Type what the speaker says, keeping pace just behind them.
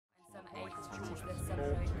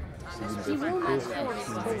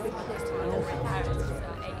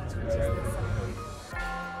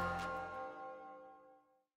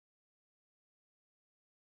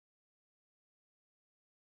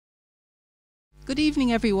Good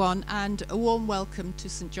evening, everyone, and a warm welcome to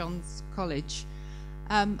St John's College.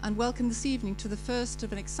 And welcome this evening to the first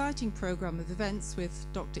of an exciting programme of events with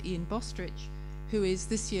Dr. Ian Bostridge, who is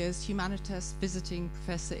this year's Humanitas Visiting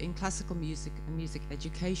Professor in Classical Music and Music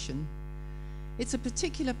Education. It's a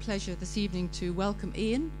particular pleasure this evening to welcome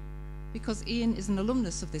Ian, because Ian is an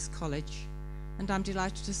alumnus of this college, and I'm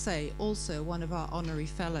delighted to say also one of our honorary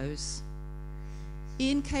fellows.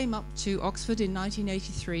 Ian came up to Oxford in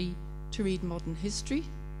 1983 to read modern history,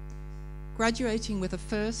 graduating with a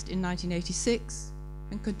first in 1986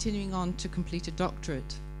 and continuing on to complete a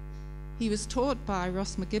doctorate. He was taught by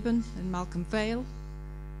Ross McGibbon and Malcolm Vail,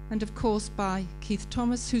 and of course by Keith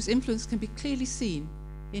Thomas, whose influence can be clearly seen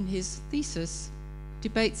in his thesis,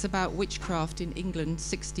 Debates about Witchcraft in England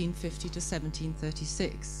 1650 to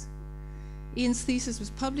 1736. Ian's thesis was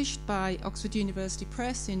published by Oxford University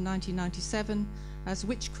Press in 1997 as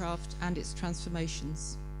Witchcraft and Its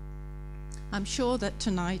Transformations. I'm sure that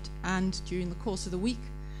tonight and during the course of the week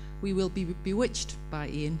we will be bewitched by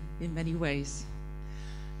Ian in many ways.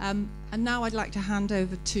 And now I'd like to hand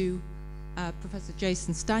over to Professor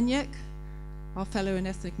Jason Staniak, our fellow in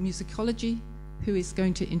ethnic musicology, who is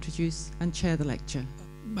going to introduce and chair the lecture.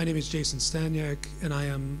 My name is Jason Staniak, and I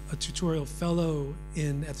am a tutorial fellow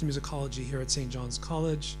in ethnomusicology here at St. John's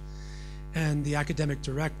College and the academic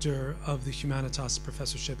director of the Humanitas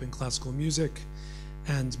Professorship in Classical Music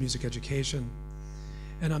and Music Education.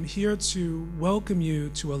 And I'm here to welcome you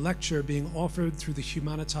to a lecture being offered through the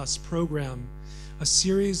Humanitas program, a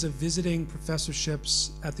series of visiting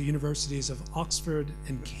professorships at the universities of Oxford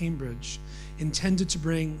and Cambridge, intended to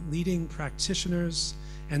bring leading practitioners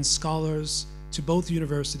and scholars to both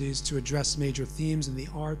universities to address major themes in the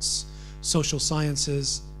arts, social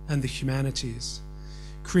sciences, and the humanities.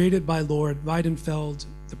 Created by Lord Weidenfeld,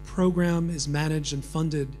 the program is managed and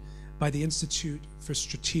funded by the Institute for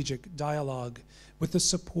Strategic Dialogue with the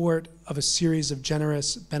support of a series of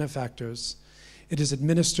generous benefactors. It is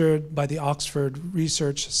administered by the Oxford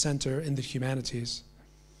Research Center in the Humanities.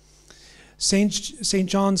 St.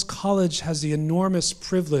 John's College has the enormous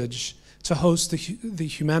privilege to host the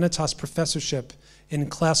Humanitas Professorship in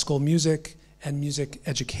Classical Music and Music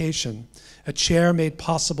Education, a chair made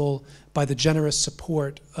possible by the generous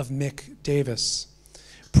support of Mick Davis.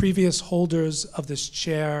 Previous holders of this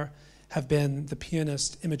chair have been the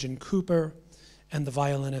pianist Imogen Cooper and the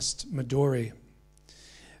violinist Midori.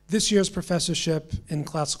 This year's professorship in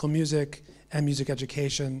classical music and music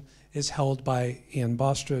education is held by Ian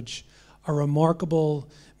Bostridge, a remarkable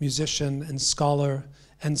musician and scholar,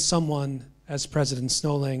 and someone, as President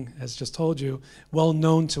Snowling has just told you, well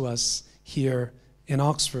known to us here in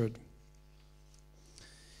Oxford.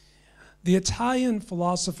 The Italian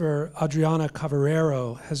philosopher Adriana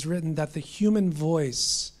Cavarero has written that the human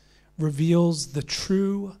voice reveals the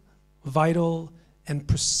true, vital, and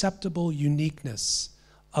perceptible uniqueness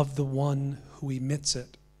of the one who emits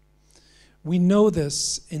it. We know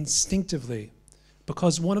this instinctively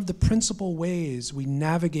because one of the principal ways we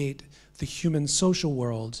navigate the human social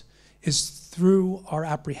world is through our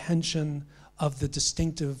apprehension of the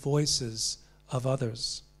distinctive voices of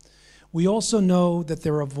others. We also know that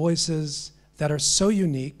there are voices that are so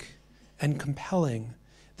unique and compelling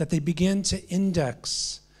that they begin to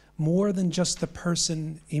index more than just the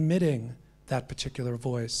person emitting that particular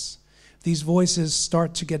voice. These voices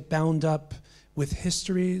start to get bound up with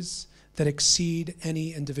histories that exceed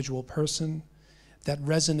any individual person, that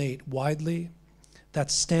resonate widely,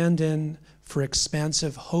 that stand in for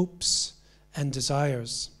expansive hopes and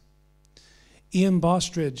desires. Ian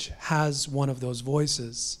Bostridge has one of those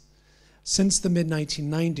voices. Since the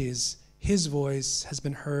mid-1990s, his voice has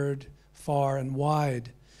been heard far and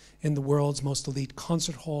wide in the world's most elite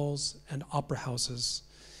concert halls and opera houses.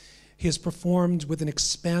 He has performed with an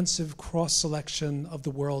expansive cross-selection of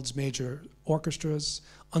the world's major orchestras,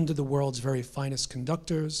 under the world's very finest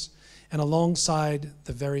conductors, and alongside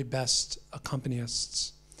the very best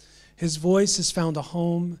accompanists. His voice has found a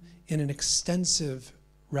home in an extensive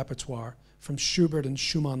repertoire, from Schubert and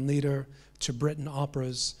Schumann Lieder to Britten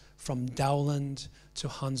operas, from Dowland to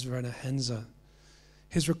Hans Werner Henze.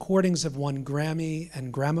 His recordings have won Grammy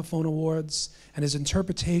and Gramophone Awards, and his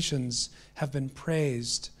interpretations have been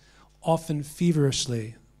praised, often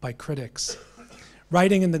feverishly, by critics.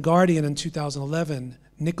 Writing in The Guardian in 2011,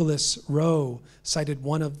 Nicholas Rowe cited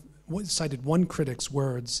one critic's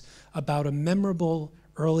words about a memorable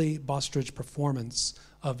early Bostridge performance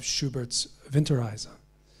of Schubert's Winterreise.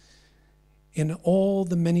 In all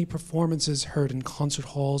the many performances heard in concert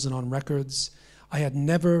halls and on records, I had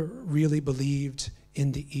never really believed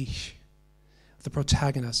in the Ich, the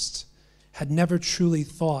protagonist, had never truly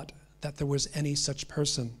thought that there was any such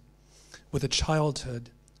person with a childhood,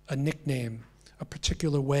 a nickname, a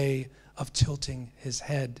particular way of tilting his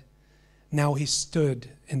head. Now he stood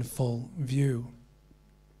in full view.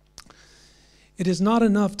 It is not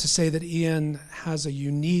enough to say that Ian has a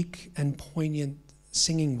unique and poignant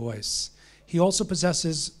singing voice. He also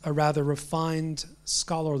possesses a rather refined,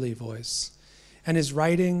 scholarly voice, and his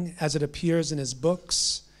writing, as it appears in his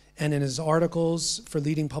books and in his articles for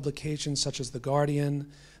leading publications such as The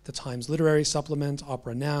Guardian, The Times Literary Supplement,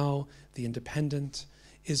 Opera Now, The Independent,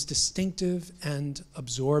 is distinctive and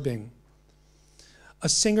absorbing. A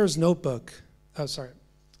singer's notebook,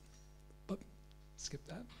 skip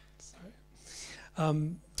that,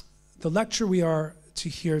 sorry. The lecture we are to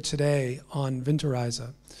hear today on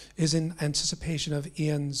Winterreise is in anticipation of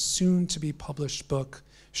Ian's soon-to-be published book,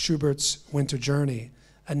 Schubert's Winter Journey,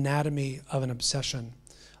 Anatomy of an Obsession,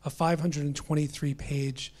 a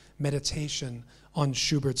 523-page meditation on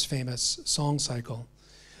Schubert's famous song cycle.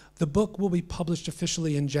 The book will be published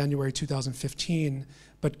officially in January 2015,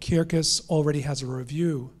 but Kirkus already has a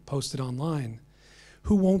review posted online.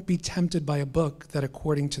 Who won't be tempted by a book that,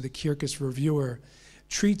 according to the Kirkus reviewer,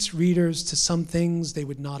 treats readers to some things they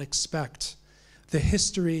would not expect? The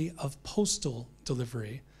history of postal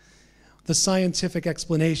delivery, the scientific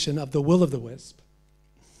explanation of the will-o'-the-wisp,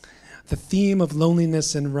 the theme of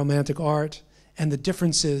loneliness in romantic art, and the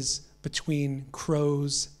differences between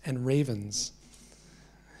crows and ravens.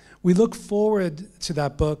 We look forward to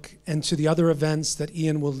that book and to the other events that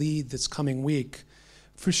Ian will lead this coming week.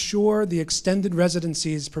 For sure, the extended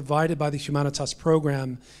residencies provided by the Humanitas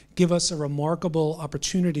program give us a remarkable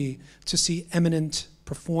opportunity to see eminent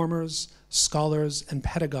performers, scholars, and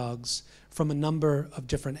pedagogues from a number of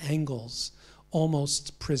different angles,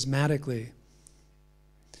 almost prismatically.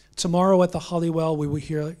 Tomorrow at the Hollywell, we will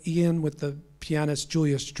hear Ian with the pianist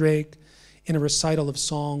Julius Drake in a recital of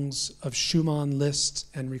songs of Schumann, Liszt,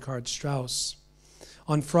 and Richard Strauss.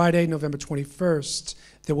 On Friday, November 21st,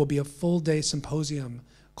 there will be a full-day symposium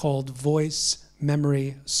called Voice,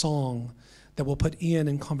 Memory, Song that will put Ian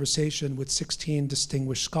in conversation with 16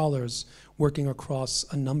 distinguished scholars working across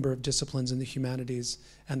a number of disciplines in the humanities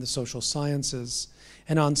and the social sciences.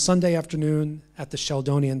 And on Sunday afternoon at the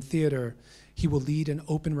Sheldonian Theater, he will lead an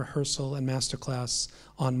open rehearsal and masterclass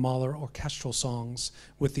on Mahler orchestral songs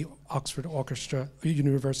with the Oxford Orchestra,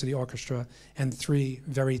 University Orchestra, and 3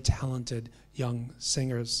 very talented young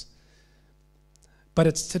singers. But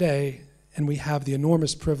it's today, and we have the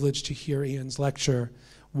enormous privilege to hear Ian's lecture,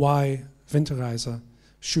 Why Winterreise,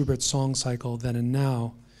 Schubert's Song Cycle, Then and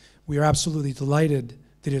Now. We are absolutely delighted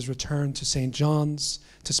that he has returned to St. John's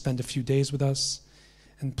to spend a few days with us.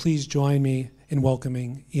 And please join me in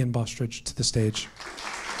welcoming Ian Bostridge to the stage.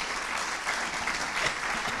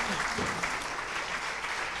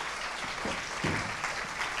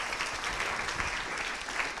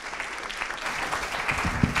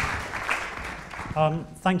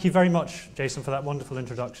 Thank you very much, Jason, for that wonderful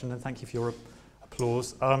introduction, and thank you for your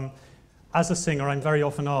applause. As a singer, I'm very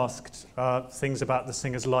often asked things about the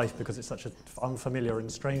singer's life because it's such an unfamiliar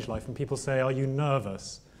and strange life, and people say, are you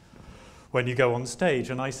nervous when you go on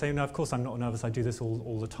stage? And I say, no, of course I'm not nervous. I do this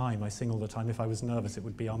all the time. I sing all the time. If I was nervous, it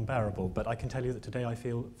would be unbearable. But I can tell you that today I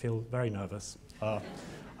feel very nervous.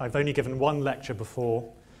 I've only given one lecture before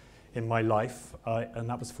in my life, and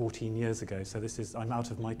that was 14 years ago. So I'm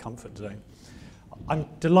out of my comfort zone. I'm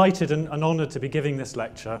delighted and honoured to be giving this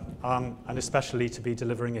lecture, and especially to be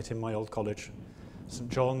delivering it in my old college, St.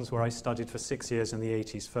 John's, where I studied for 6 years in the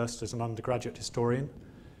 80s, first as an undergraduate historian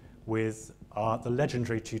with the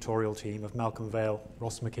legendary tutorial team of Malcolm Vail,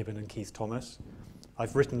 Ross McKibben and Keith Thomas.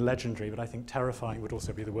 I've written legendary, but I think terrifying would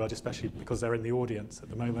also be the word, especially because they're in the audience at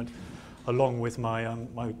the moment, along with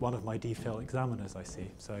one of my DPhil examiners, I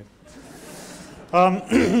see. So.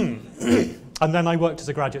 And then I worked as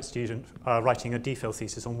a graduate student writing a DPhil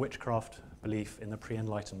thesis on witchcraft belief in the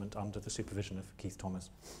pre-Enlightenment under the supervision of Keith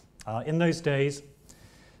Thomas. In those days,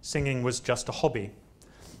 singing was just a hobby,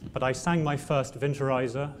 but I sang my first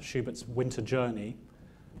Winterreise, Schubert's Winter Journey,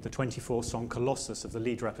 the 24-song colossus of the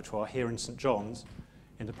lead repertoire here in St. John's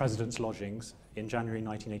in the President's Lodgings in January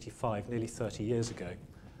 1985, nearly 30 years ago,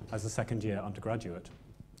 as a second-year undergraduate.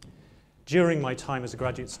 During my time as a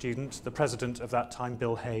graduate student, the president of that time,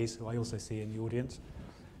 Bill Hayes, who I also see in the audience,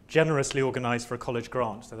 generously organised for a college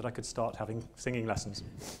grant so that I could start having singing lessons.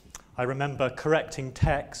 I remember correcting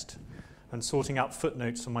text and sorting out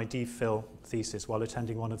footnotes for my DPhil thesis while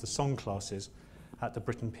attending one of the song classes at the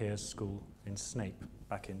Britton Peers School in Snape.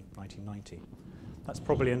 back in 1990. That's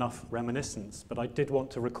probably enough reminiscence, but I did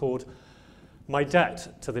want to record my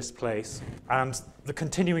debt to this place, and the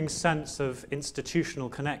continuing sense of institutional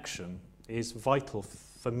connection is vital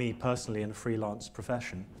for me personally in a freelance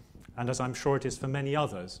profession, and as I'm sure it is for many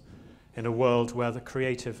others, in a world where the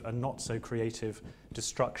creative and not so creative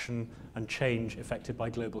destruction and change effected by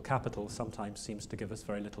global capital sometimes seems to give us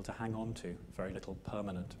very little to hang on to, very little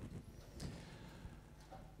permanent.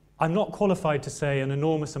 I'm not qualified to say an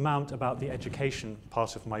enormous amount about the education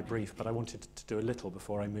part of my brief, but I wanted to do a little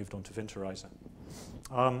before I moved on to Winterreise.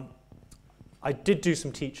 I did do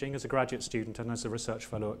some teaching as a graduate student and as a research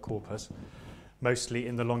fellow at Corpus, mostly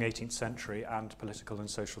in the long 18th century and political and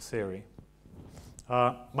social theory.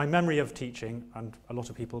 My memory of teaching, and a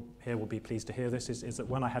lot of people here will be pleased to hear this, is that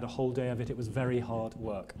when I had a whole day of it, it was very hard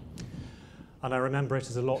work. And I remember it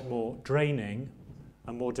as a lot more draining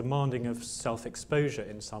and more demanding of self-exposure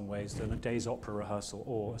in some ways than a day's opera rehearsal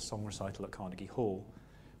or a song recital at Carnegie Hall,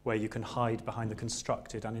 where you can hide behind the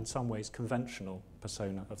constructed and in some ways conventional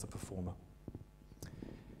persona of the performer.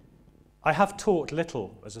 I have taught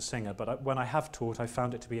little as a singer, but when I have taught, I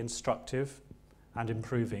found it to be instructive and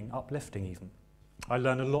improving, uplifting even. I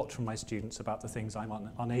learn a lot from my students about the things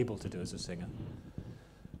I'm unable to do as a singer.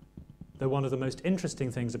 Though one of the most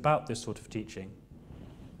interesting things about this sort of teaching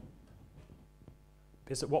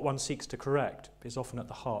is that what one seeks to correct is often at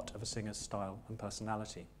the heart of a singer's style and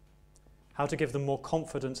personality. How to give them more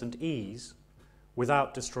confidence and ease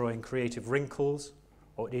without destroying creative wrinkles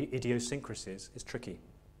or idiosyncrasies is tricky.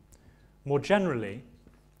 More generally,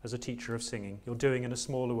 as a teacher of singing, you're doing in a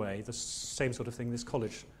smaller way the same sort of thing this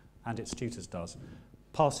college and its tutors does,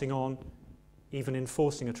 passing on, even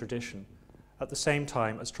enforcing a tradition, at the same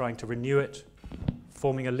time as trying to renew it,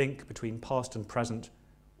 forming a link between past and present,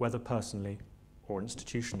 whether personally or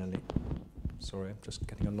institutionally. Sorry, I'm just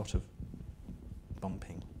getting a lot of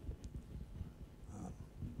bumping.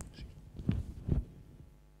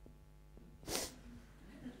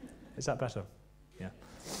 Is that better? Yeah.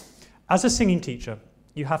 As a singing teacher,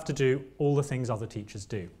 you have to do all the things other teachers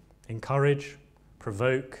do. Encourage,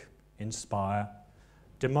 provoke, inspire,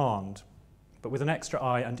 demand, but with an extra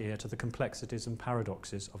eye and ear to the complexities and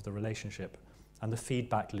paradoxes of the relationship and the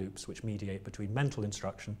feedback loops which mediate between mental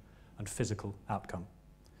instruction and physical outcome.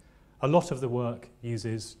 A lot of the work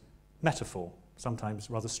uses metaphor, sometimes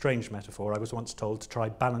rather strange metaphor. I was once told to try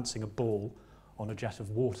balancing a ball on a jet of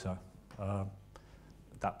water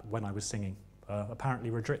that when I was singing. Apparently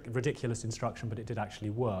ridiculous instruction, but it did actually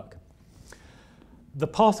work. The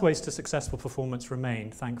pathways to successful performance remain,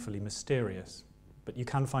 thankfully, mysterious, but you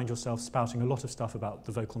can find yourself spouting a lot of stuff about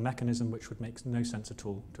the vocal mechanism, which would make no sense at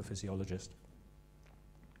all to a physiologist.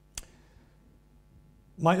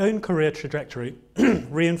 My own career trajectory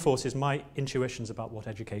reinforces my intuitions about what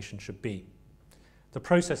education should be. The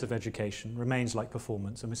process of education remains, like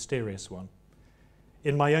performance, a mysterious one.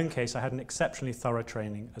 In my own case, I had an exceptionally thorough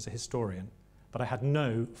training as a historian, but I had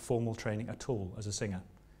no formal training at all as a singer,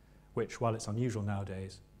 which, while it's unusual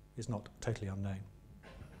nowadays, is not totally unknown.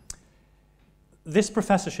 This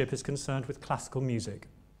professorship is concerned with classical music,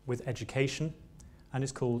 with education, and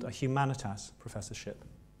is called a Humanitas Professorship.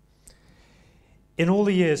 In all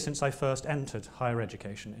the years since I first entered higher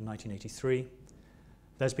education in 1983,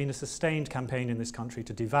 there's been a sustained campaign in this country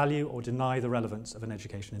to devalue or deny the relevance of an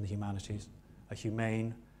education in the humanities, a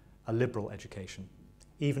humane, a liberal education,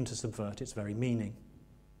 even to subvert its very meaning.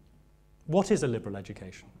 What is a liberal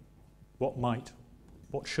education?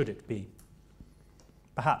 What should it be?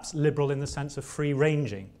 Perhaps liberal in the sense of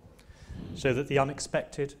free-ranging, so that the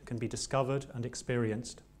unexpected can be discovered and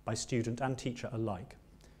experienced by student and teacher alike,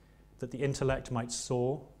 that the intellect might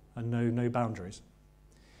soar and know no boundaries.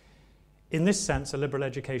 In this sense, a liberal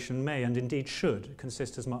education may, and indeed should,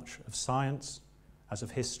 consist as much of science as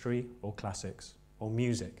of history or classics or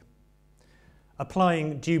music.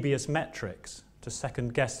 Applying dubious metrics to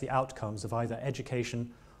second-guess the outcomes of either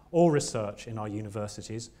education or research in our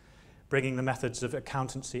universities, bringing the methods of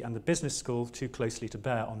accountancy and the business school too closely to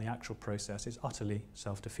bear on the actual process is utterly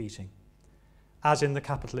self-defeating. As in the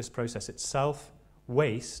capitalist process itself,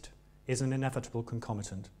 waste is an inevitable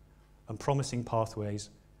concomitant, and promising pathways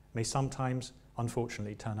may sometimes,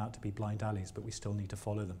 unfortunately, turn out to be blind alleys, but we still need to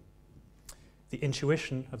follow them. The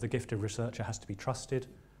intuition of the gifted researcher has to be trusted,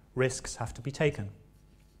 risks have to be taken.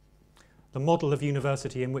 The model of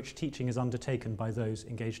university in which teaching is undertaken by those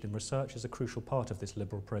engaged in research is a crucial part of this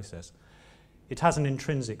liberal process. It has an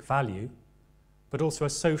intrinsic value, but also a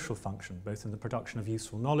social function, both in the production of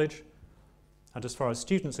useful knowledge and, as far as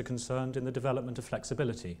students are concerned, in the development of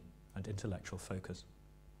flexibility and intellectual focus.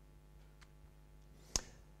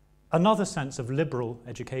 Another sense of liberal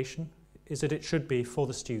education is that it should be, for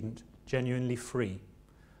the student, genuinely free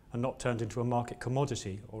and not turned into a market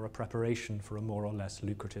commodity or a preparation for a more or less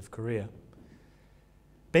lucrative career.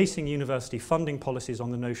 Basing university funding policies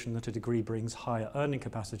on the notion that a degree brings higher earning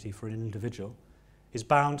capacity for an individual is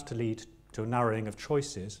bound to lead to a narrowing of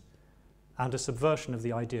choices and a subversion of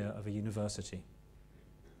the idea of a university.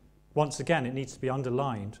 Once again, it needs to be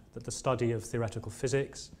underlined that the study of theoretical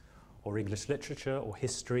physics or English literature or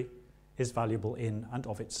history is valuable in and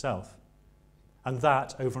of itself, and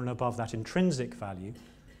that, over and above that intrinsic value,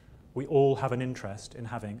 we all have an interest in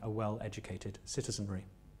having a well-educated citizenry.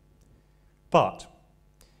 But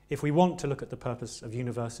if we want to look at the purpose of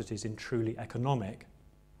universities in truly economic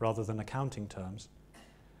rather than accounting terms,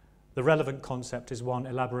 the relevant concept is one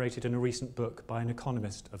elaborated in a recent book by an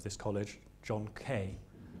economist of this college, John Kay,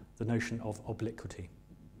 the notion of obliquity.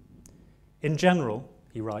 In general,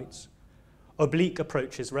 he writes, oblique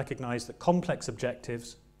approaches recognize that complex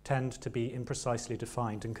objectives tend to be imprecisely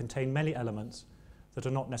defined and contain many elements that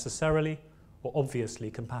are not necessarily or obviously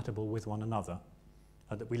compatible with one another,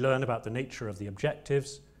 and that we learn about the nature of the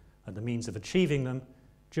objectives and the means of achieving them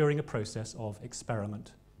during a process of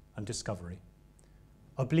experiment and discovery.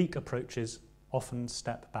 Oblique approaches often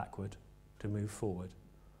step backward to move forward,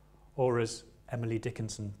 or as Emily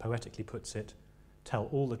Dickinson poetically puts it, tell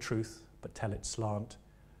all the truth but tell it slant,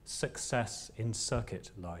 success in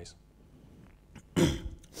circuit lies.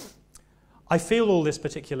 I feel all this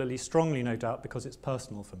particularly strongly, no doubt, because it's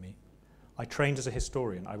personal for me. I trained as a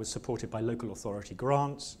historian. I was supported by local authority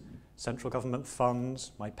grants, central government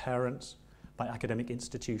funds, my parents, by academic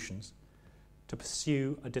institutions, to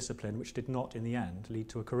pursue a discipline which did not, in the end, lead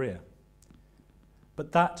to a career.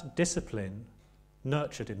 But that discipline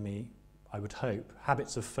nurtured in me, I would hope,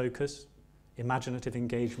 habits of focus, imaginative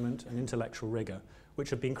engagement, and intellectual rigour, which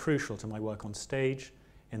have been crucial to my work on stage,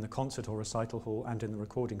 in the concert or recital hall, and in the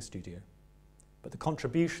recording studio. But the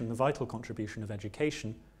contribution, the vital contribution of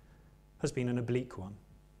education, has been an oblique one.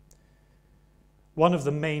 One of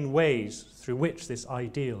the main ways through which this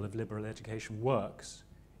ideal of liberal education works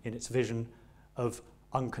in its vision of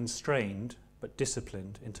unconstrained but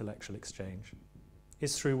disciplined intellectual exchange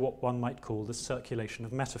is through what one might call the circulation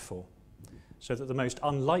of metaphor, so that the most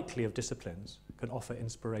unlikely of disciplines can offer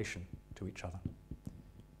inspiration to each other.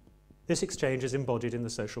 This exchange is embodied in the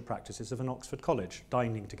social practices of an Oxford college,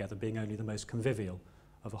 dining together being only the most convivial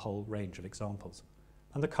of a whole range of examples.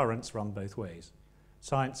 And the currents run both ways.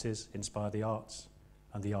 Sciences inspire the arts,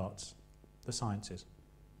 and the arts, the sciences.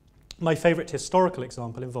 My favourite historical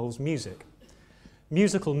example involves music.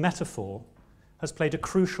 Musical metaphor has played a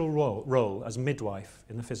crucial role as midwife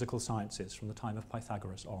in the physical sciences from the time of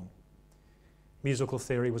Pythagoras on. Musical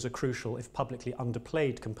theory was a crucial, if publicly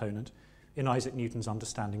underplayed, component in Isaac Newton's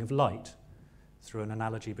understanding of light, through an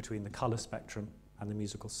analogy between the colour spectrum and the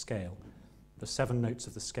musical scale, the 7 notes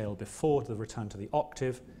of the scale before the return to the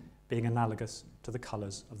octave being analogous to the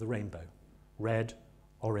colours of the rainbow: red,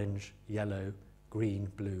 orange, yellow, green,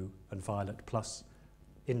 blue, and violet, plus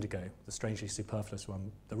indigo, the strangely superfluous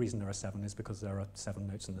one. The reason there are 7 is because there are 7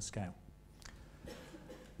 notes in the scale.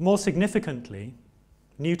 More significantly,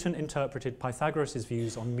 Newton interpreted Pythagoras'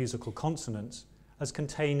 views on musical consonants as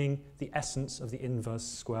containing the essence of the inverse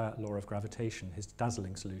square law of gravitation, his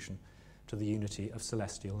dazzling solution to the unity of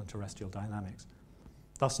celestial and terrestrial dynamics.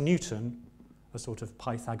 Thus Newton, a sort of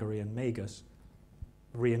Pythagorean magus,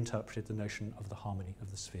 reinterpreted the notion of the harmony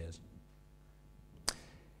of the spheres.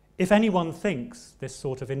 If anyone thinks this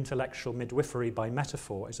sort of intellectual midwifery by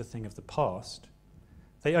metaphor is a thing of the past,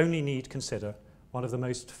 they only need consider one of the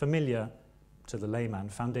most familiar to the layman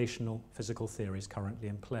foundational physical theories currently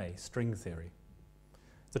in play, string theory.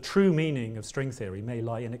 The true meaning of string theory may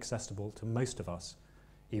lie inaccessible to most of us,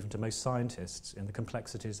 even to most scientists, in the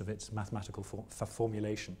complexities of its mathematical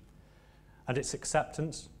formulation, and its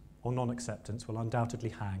acceptance or non-acceptance will undoubtedly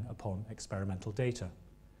hang upon experimental data.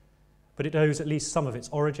 But it owes at least some of its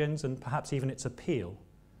origins and perhaps even its appeal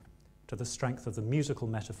to the strength of the musical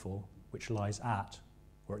metaphor which lies at,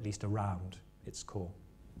 or at least around, its core.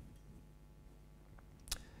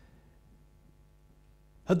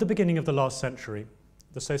 At the beginning of the last century,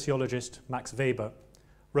 the sociologist Max Weber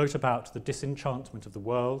wrote about the disenchantment of the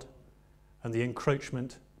world and the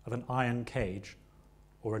encroachment of an iron cage,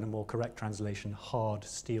 or in a more correct translation, hard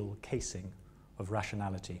steel casing of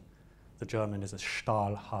rationality. The German is a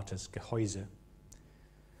stahlhartes Gehäuse.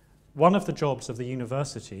 One of the jobs of the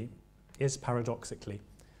university is, paradoxically,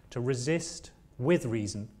 to resist, with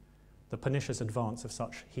reason, the pernicious advance of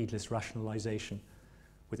such heedless rationalization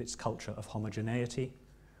with its culture of homogeneity,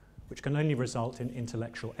 which can only result in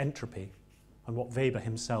intellectual entropy and what Weber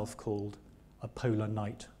himself called a polar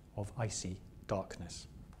night of icy darkness.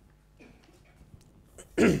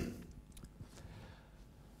 I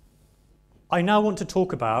now want to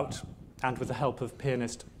talk about, and with the help of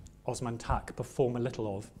pianist Osman Tak, perform a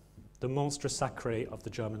little of, the monstre sacré of the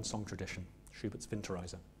German song tradition, Schubert's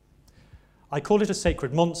Winterreise. I call it a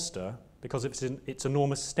sacred monster because of its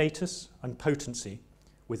enormous status and potency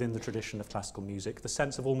within the tradition of classical music, the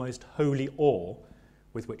sense of almost holy awe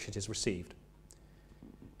with which it is received.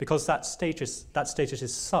 Because that status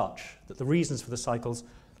is such that the reasons for the cycle's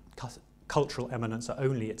cultural eminence are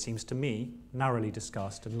only, it seems to me, narrowly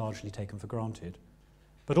discussed and largely taken for granted,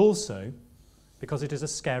 but also because it is a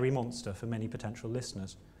scary monster for many potential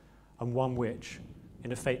listeners, and one which,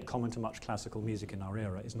 in a fate common to much classical music in our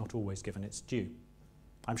era, is not always given its due.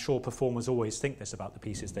 I'm sure performers always think this about the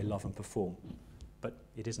pieces they love and perform, but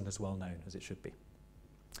it isn't as well known as it should be.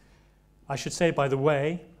 I should say, by the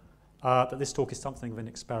way, that this talk is something of an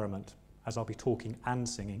experiment, as I'll be talking and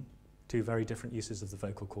singing, two very different uses of the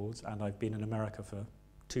vocal cords, and I've been in America for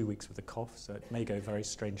 2 weeks with a cough, so it may go very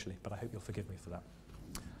strangely, but I hope you'll forgive me for that.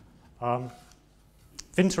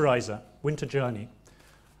 Winterreise, Winter Journey,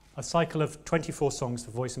 a cycle of 24 songs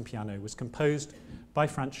for voice and piano, was composed by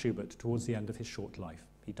Franz Schubert towards the end of his short life.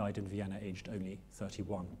 He died in Vienna aged only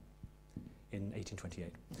 31 in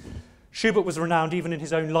 1828. Schubert was renowned even in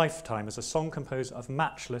his own lifetime as a song composer of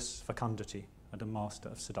matchless fecundity and a master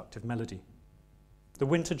of seductive melody. The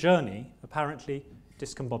Winter Journey apparently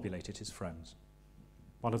discombobulated his friends.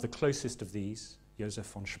 One of the closest of these, Joseph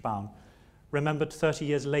von Spaun, remembered 30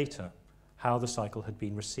 years later how the cycle had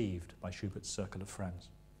been received by Schubert's circle of friends.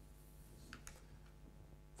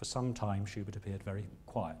 For some time, Schubert appeared very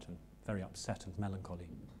quiet and very upset and melancholy.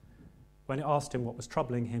 When I asked him what was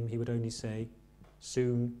troubling him, he would only say,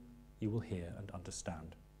 "Soon you will hear and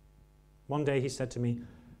understand." One day he said to me,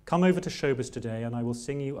 "Come over to Schober's today and I will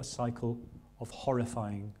sing you a cycle of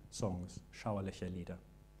horrifying songs, schauerliche Lieder.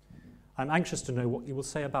 I'm anxious to know what you will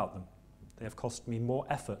say about them. They have cost me more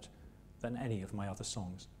effort than any of my other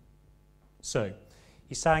songs." So,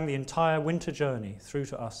 he sang the entire Winter Journey through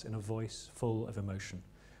to us in a voice full of emotion.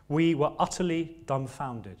 We were utterly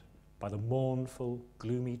dumbfounded by the mournful,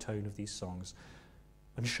 gloomy tone of these songs,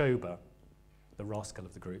 and Schober, the rascal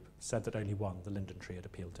of the group, said that only one, the Linden Tree, had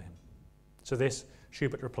appealed to him. To this,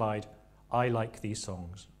 Schubert replied, "I like these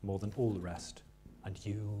songs more than all the rest, and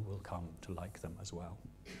you will come to like them as well."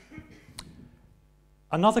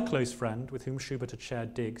 Another close friend with whom Schubert had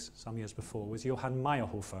shared digs some years before was Johann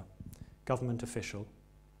Meyerhofer, government official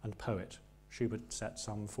and poet. Schubert set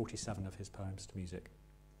some 47 of his poems to music.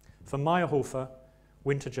 For Meyerhofer,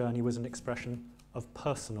 Winter Journey was an expression of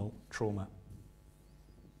personal trauma.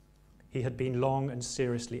 He had been long and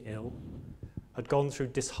seriously ill, had gone through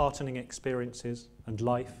disheartening experiences, and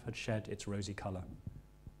life had shed its rosy colour.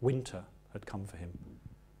 Winter had come for him.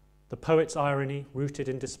 The poet's irony, rooted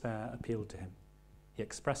in despair, appealed to him. He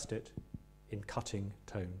expressed it in cutting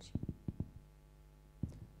tones.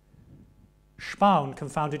 Spaun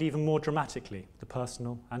confounded even more dramatically the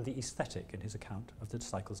personal and the aesthetic in his account of the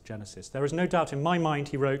cycle's genesis. There is no doubt in my mind,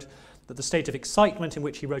 he wrote, that the state of excitement in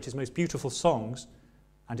which he wrote his most beautiful songs,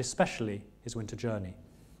 and especially his Winter Journey,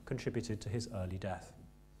 contributed to his early death.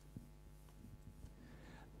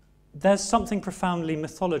 There's something profoundly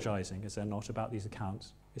mythologizing, is there not, about these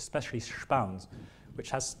accounts, especially Spaun's,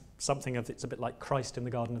 which has something of, it's a bit like Christ in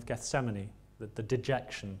the Garden of Gethsemane, the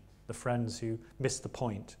dejection, the friends who miss the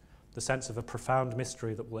point, the sense of a profound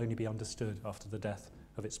mystery that will only be understood after the death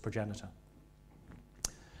of its progenitor.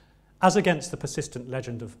 As against the persistent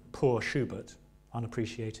legend of poor Schubert,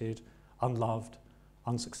 unappreciated, unloved,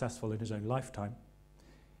 unsuccessful in his own lifetime,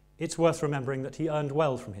 it's worth remembering that he earned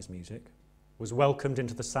well from his music, was welcomed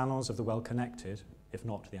into the salons of the well-connected, if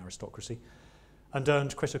not the aristocracy, and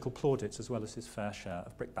earned critical plaudits as well as his fair share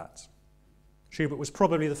of brickbats. Schubert was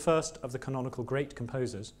probably the first of the canonical great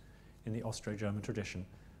composers in the Austro-German tradition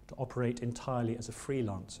to operate entirely as a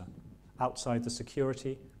freelancer, outside the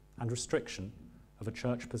security and restriction of a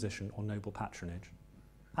church position or noble patronage,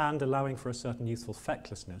 and allowing for a certain youthful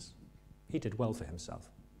fecklessness. He did well for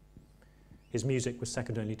himself. His music was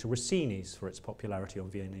second only to Rossini's for its popularity on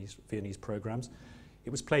Viennese programs. It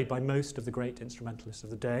was played by most of the great instrumentalists of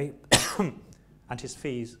the day, and his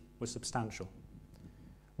fees were substantial.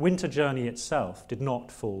 Winter Journey itself did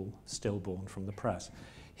not fall stillborn from the press.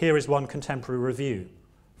 Here is one contemporary review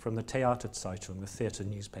from the Theaterzeitung, the theatre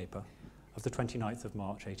newspaper, of the 29th of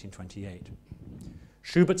March, 1828.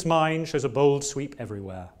 Schubert's mind shows a bold sweep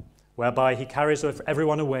everywhere, whereby he carries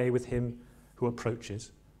everyone away with him who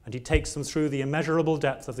approaches, and he takes them through the immeasurable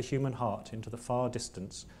depth of the human heart into the far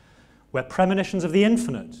distance, where premonitions of the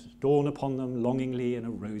infinite dawn upon them longingly in a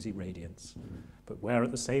rosy radiance, but where at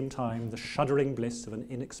the same time the shuddering bliss of an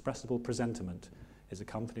inexpressible presentiment is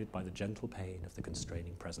accompanied by the gentle pain of the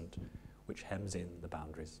constraining present, which hems in the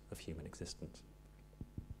boundaries of human existence.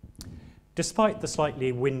 Despite the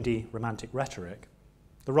slightly windy romantic rhetoric,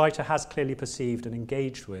 the writer has clearly perceived and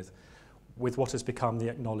engaged with what has become the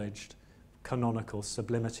acknowledged canonical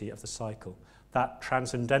sublimity of the cycle, that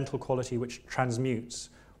transcendental quality which transmutes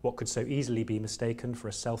what could so easily be mistaken for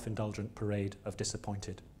a self-indulgent parade of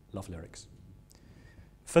disappointed love lyrics.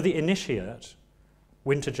 For the initiate,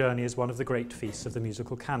 Winter Journey is one of the great feasts of the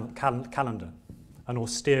musical calendar, an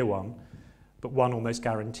austere one, but one almost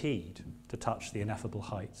guaranteed to touch the ineffable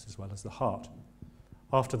heights as well as the heart.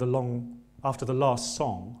 After the last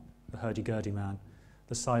song, the hurdy-gurdy man,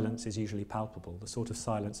 the silence is usually palpable, the sort of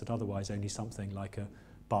silence that otherwise only something like a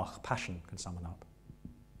Bach passion can summon up.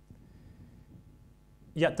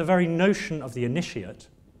 Yet the very notion of the initiate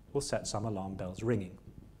will set some alarm bells ringing.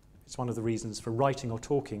 It's one of the reasons for writing or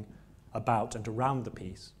talking about and around the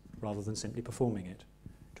piece rather than simply performing it,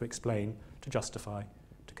 to explain, to justify,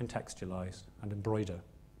 to contextualize and embroider.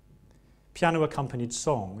 Piano-accompanied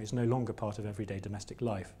song is no longer part of everyday domestic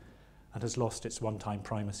life and has lost its one-time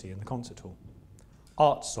primacy in the concert hall.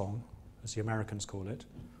 Art song, as the Americans call it,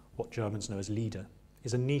 what Germans know as Lieder,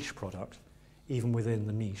 is a niche product, even within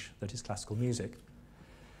the niche that is classical music.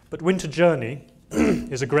 But Winter Journey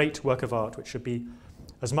is a great work of art which should be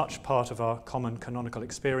as much part of our common canonical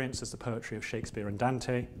experience as the poetry of Shakespeare and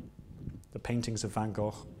Dante, the paintings of Van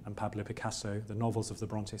Gogh and Pablo Picasso, the novels of the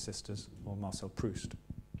Bronte sisters or Marcel Proust.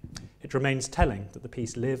 It remains telling that the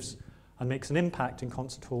piece lives and makes an impact in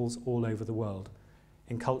concert halls all over the world,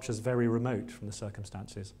 in cultures very remote from the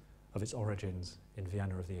circumstances of its origins in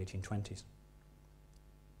Vienna of the 1820s.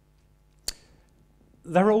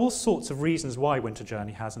 There are all sorts of reasons why Winter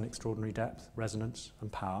Journey has an extraordinary depth, resonance,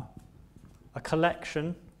 and power. A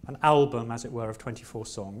collection, an album, as it were, of 24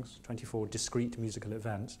 songs, 24 discrete musical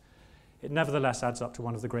events, it nevertheless adds up to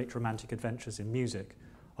one of the great romantic adventures in music,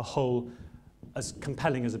 a whole as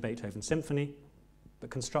compelling as a Beethoven symphony, but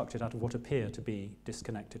constructed out of what appear to be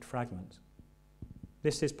disconnected fragments.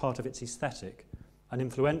 This is part of its aesthetic, an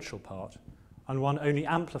influential part, and one only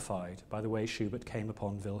amplified by the way Schubert came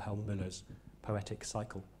upon Wilhelm Müller's poetic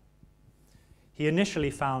cycle. He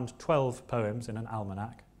initially found 12 poems in an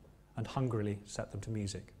almanac and hungrily set them to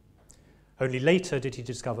music. Only later did he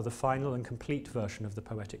discover the final and complete version of the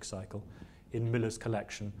poetic cycle in Müller's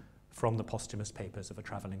collection From the Posthumous Papers of a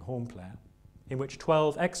Travelling Horn Player, in which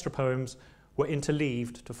 12 extra poems were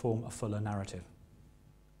interleaved to form a fuller narrative.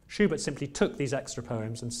 Schubert simply took these extra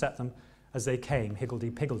poems and set them as they came,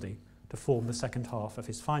 higgledy-piggledy, to form the second half of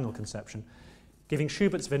his final conception, giving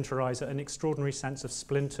Schubert's Winterreise an extraordinary sense of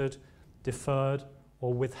splintered, deferred,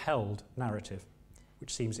 or withheld narrative,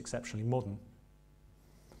 which seems exceptionally modern.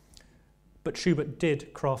 But Schubert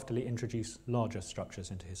did craftily introduce larger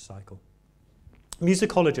structures into his cycle.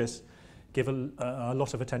 Musicologists give a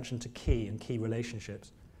lot of attention to key and key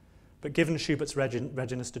relationships, but given Schubert's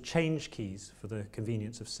readiness to change keys for the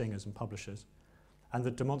convenience of singers and publishers, and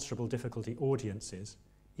the demonstrable difficulty audiences,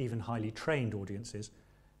 even highly trained audiences,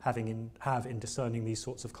 have in discerning these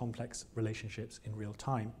sorts of complex relationships in real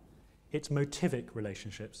time, it's motivic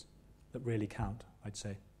relationships that really count, I'd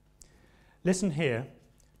say. Listen here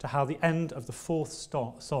to how the end of the fourth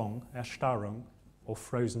song, Erstarrung, or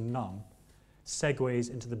Frozen Numb, segues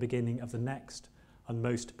into the beginning of the next and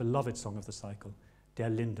most beloved song of the cycle, Der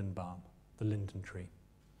Lindenbaum, the linden tree.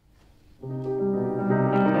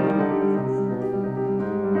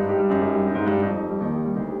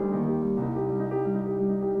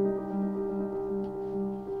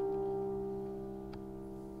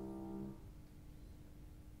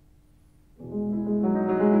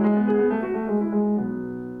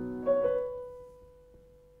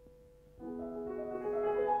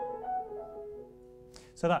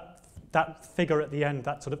 So that figure at the end,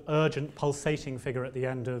 that sort of urgent, pulsating figure at the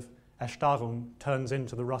end of Erstarrung turns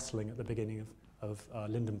into the rustling at the beginning of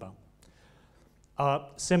Lindenbaum.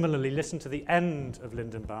 Similarly, listen to the end of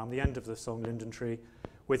Lindenbaum, the end of the song Linden Tree,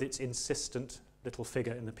 with its insistent little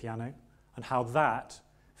figure in the piano, and how that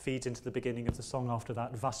feeds into the beginning of the song after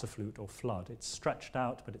that, Wasserflut, or flood. It's stretched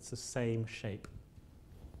out, but it's the same shape.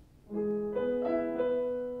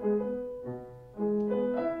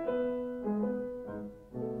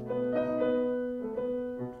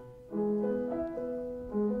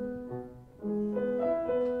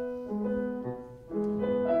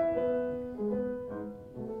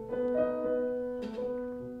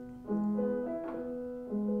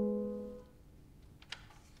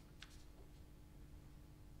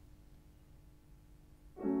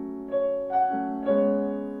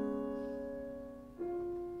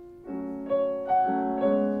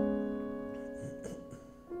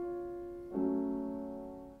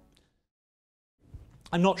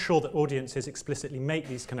 I'm not sure that audiences explicitly make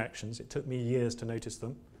these connections. It took me years to notice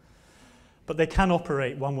them. But they can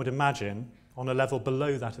operate, one would imagine, on a level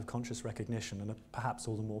below that of conscious recognition, and are perhaps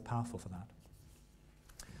all the more powerful for that.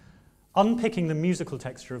 Unpicking the musical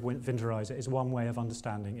texture of Winterreise is one way of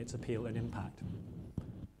understanding its appeal and impact.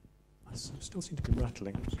 I still seem to be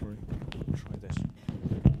rattling. Sorry. I'll try this.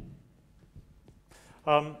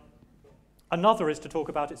 Another is to talk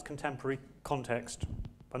about its contemporary context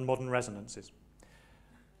and modern resonances.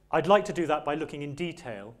 I'd like to do that by looking in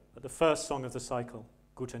detail at the first song of the cycle,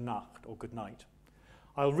 Gute Nacht, or Good Night.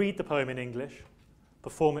 I'll read the poem in English,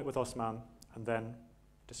 perform it with Osman, and then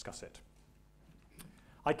discuss it.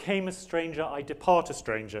 I came a stranger, I depart a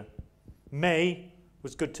stranger. May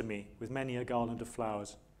was good to me, with many a garland of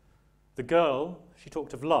flowers. The girl, she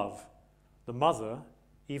talked of love. The mother,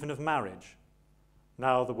 even of marriage.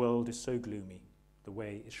 Now the world is so gloomy, the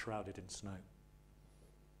way is shrouded in snow.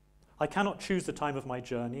 I cannot choose the time of my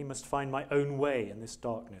journey, must find my own way in this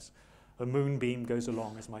darkness. A moonbeam goes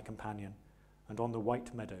along as my companion, and on the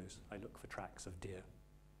white meadows I look for tracks of deer.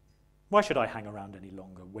 Why should I hang around any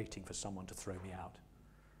longer, waiting for someone to throw me out?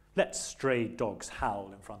 Let stray dogs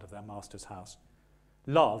howl in front of their master's house.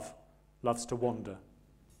 Love loves to wander.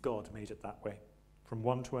 God made it that way, from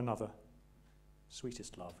one to another.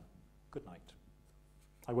 Sweetest love, good night.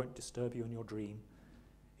 I won't disturb you in your dream.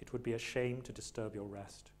 It would be a shame to disturb your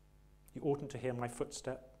rest. You oughtn't to hear my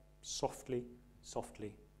footstep. Softly,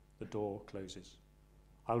 softly, the door closes.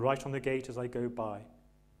 I'll write on the gate as I go by.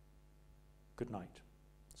 Good night,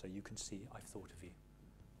 so you can see I've thought of you.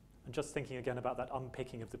 And just thinking again about that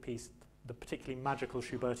unpicking of the piece, the particularly magical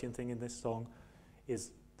Schubertian thing in this song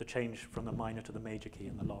is the change from the minor to the major key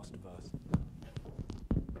in the last verse.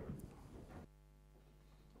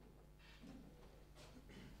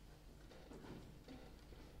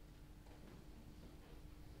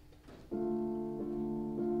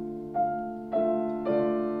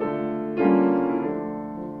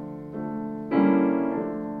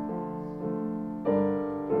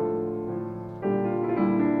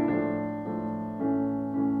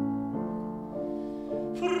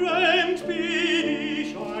 Fremd bin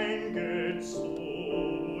ich eingezogen,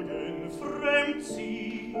 fremd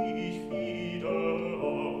zieh ich wieder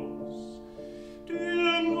aus.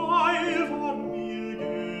 Der Mai war mir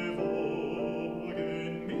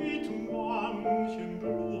gewogen mit manchem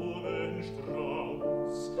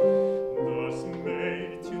Blumenstrauß. Das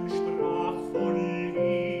Mädchen sprach von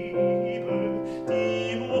Liebe,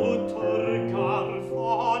 die Mutter gar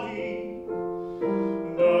verlieh.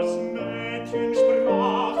 Das Mädchen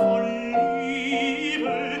sprach von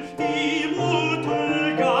Liebe, die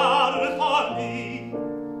Mutter gar verlieh.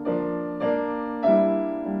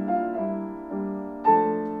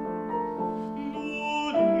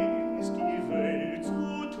 Nun ist die Welt so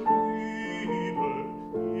trübe,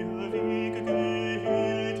 der Weg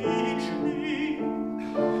gehüllt in Schnee.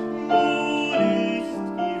 Nun ist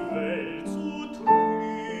die Welt so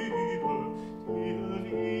trübe,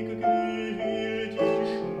 der Weg gehüllt in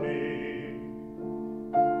Schnee.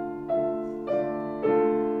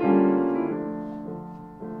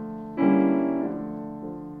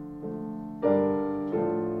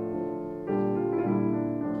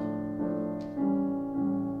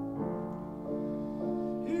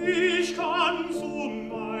 Ich kann zu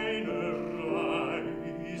meiner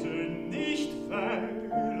Reise nicht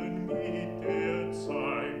wählen mit der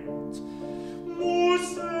Zeit,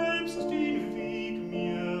 muss selbst den Weg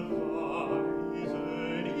mir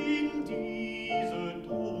weisen in diese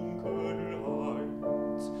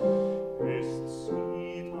Dunkelheit. Es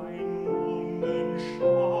zieht ein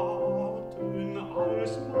Mondenschatten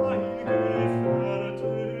als mein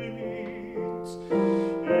Gefährte mit.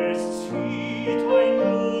 Es zieht ein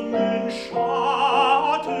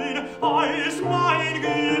Mondenschatten als mein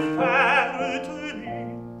Gefährte mit.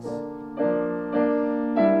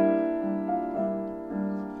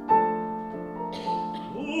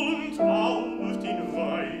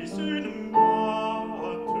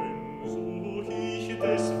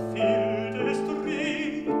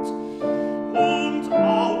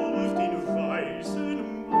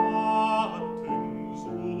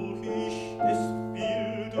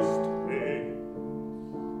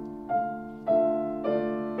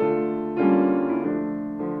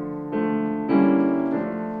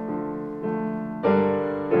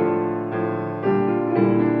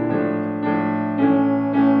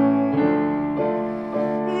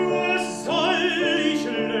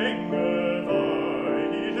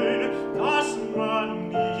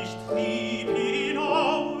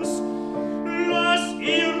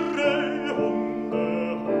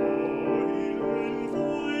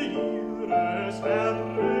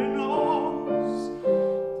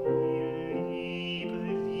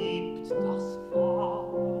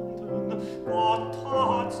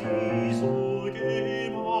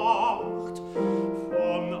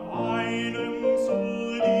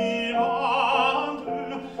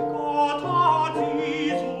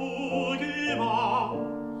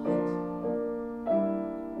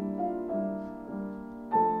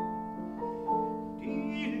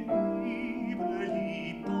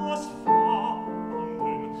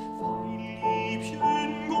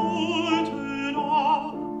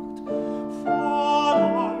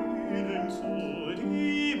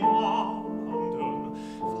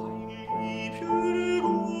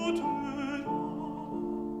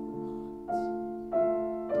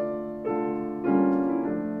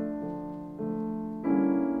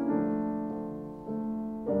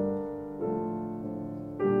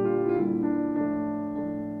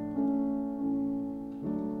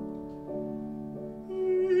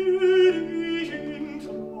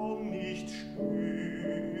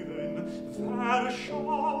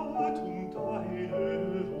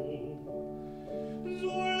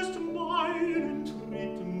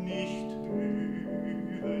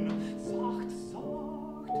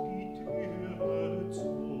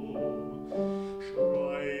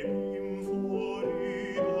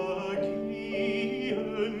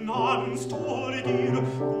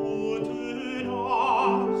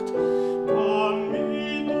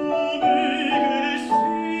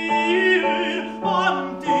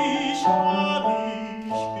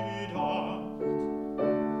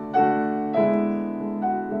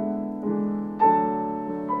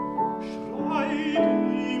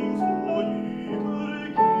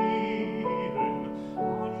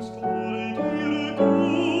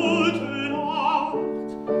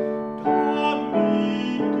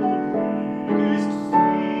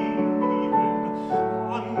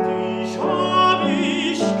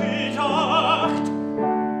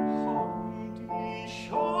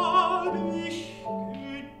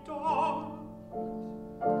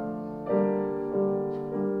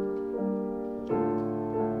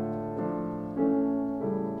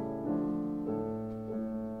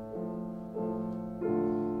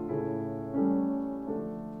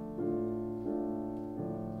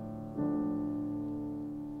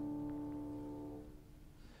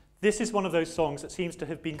 This is one of those songs that seems to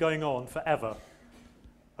have been going on forever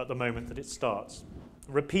at the moment that it starts.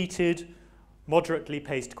 Repeated, moderately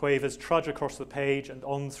paced quavers trudge across the page and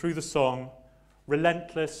on through the song,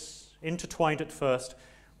 relentless, intertwined at first,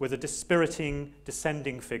 with a dispiriting,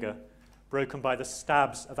 descending figure, broken by the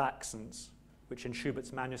stabs of accents, which in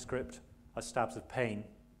Schubert's manuscript are stabs of pain.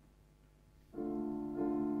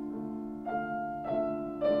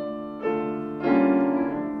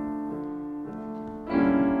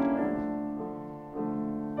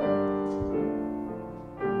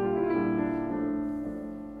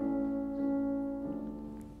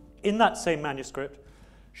 In that same manuscript,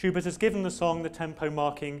 Schubert has given the song the tempo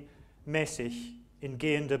marking mäßig in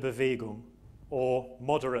gehender Bewegung, or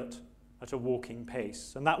moderate at a walking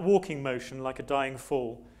pace. And that walking motion, like a dying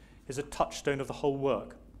fall, is a touchstone of the whole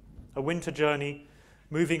work. A winter journey,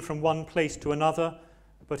 moving from one place to another,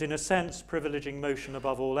 but in a sense privileging motion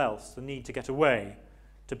above all else, the need to get away,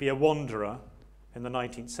 to be a wanderer, in the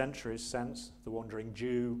 19th century's sense, the wandering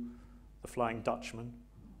Jew, the flying Dutchman,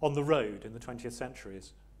 on the road in the 20th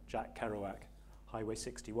century's, Jack Kerouac, Highway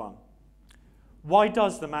 61. Why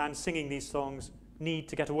does the man singing these songs need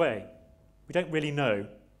to get away? We don't really know,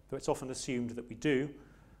 though it's often assumed that we do,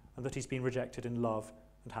 and that he's been rejected in love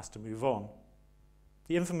and has to move on.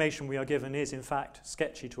 The information we are given is, in fact,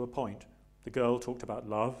 sketchy to a point. The girl talked about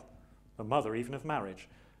love, the mother even of marriage.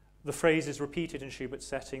 The phrase is repeated in Schubert's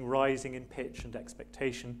setting, rising in pitch and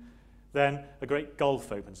expectation. Then a great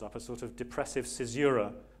gulf opens up, a sort of depressive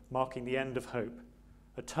caesura marking the end of hope.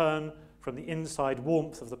 A turn from the inside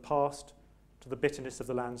warmth of the past to the bitterness of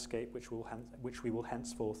the landscape which we will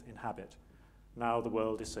henceforth inhabit. Now the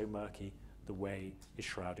world is so murky, the way is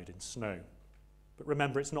shrouded in snow. But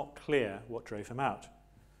remember, it's not clear what drove him out.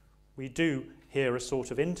 We do hear a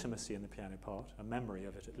sort of intimacy in the piano part, a memory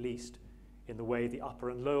of it at least, in the way the upper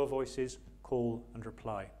and lower voices call and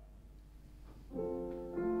reply.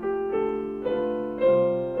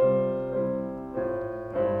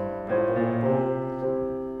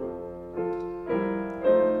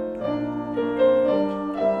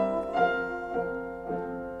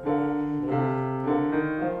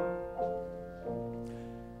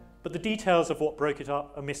 But the details of what broke it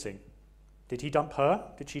up are missing. Did he dump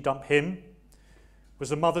her? Did she dump him?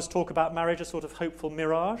 Was the mother's talk about marriage a sort of hopeful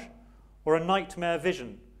mirage, or a nightmare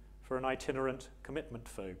vision for an itinerant commitment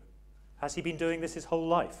phobe? Has he been doing this his whole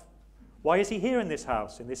life? Why is he here in this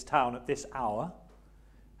house, in this town, at this hour?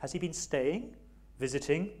 Has he been staying,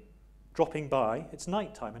 visiting, dropping by? It's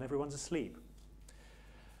night time and everyone's asleep.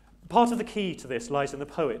 Part of the key to this lies in the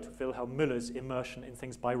poet Wilhelm Müller's immersion in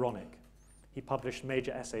things Byronic. He published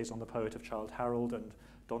major essays on the poet of Childe Harold and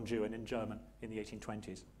Don Juan in German in the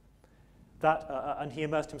 1820s. And he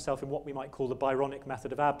immersed himself in what we might call the Byronic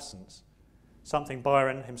method of absence, something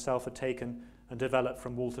Byron himself had taken and developed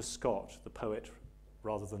from Walter Scott, the poet,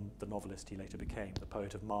 rather than the novelist he later became, the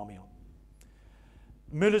poet of Marmion.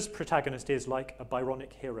 Müller's protagonist is like a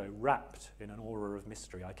Byronic hero wrapped in an aura of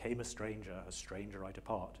mystery. I came a stranger I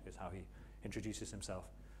depart, is how he introduces himself.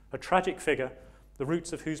 A tragic figure, the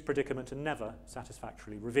roots of whose predicament are never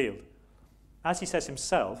satisfactorily revealed. As he says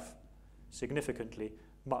himself, significantly,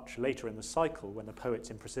 much later in the cycle, when the poet's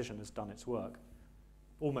imprecision has done its work,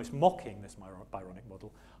 almost mocking this Byronic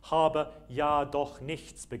model, habe ja doch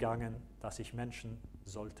nichts begangen, das ich Menschen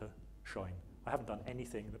sollte scheuen. I haven't done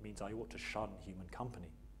anything that means I ought to shun human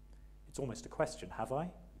company. It's almost a question, have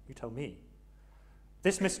I? You tell me.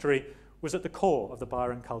 This mystery was at the core of the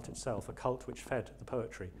Byron cult itself, a cult which fed the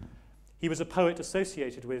poetry. He was a poet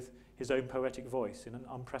associated with his own poetic voice in an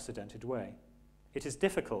unprecedented way. It is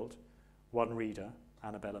difficult, one reader,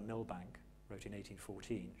 Annabella Milbank, wrote in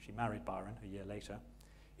 1814, she married Byron a year later,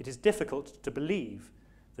 it is difficult to believe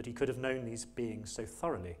that he could have known these beings so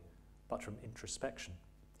thoroughly, but from introspection.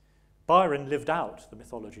 Byron lived out the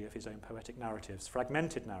mythology of his own poetic narratives,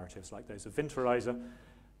 fragmented narratives like those of Winterreise,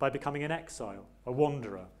 by becoming an exile, a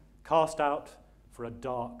wanderer, cast out for a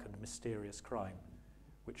dark and mysterious crime,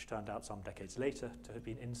 which turned out some decades later to have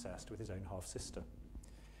been incest with his own half-sister.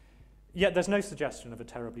 Yet there's no suggestion of a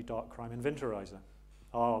terribly dark crime in Winterreise.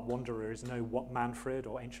 Our wanderer is no Manfred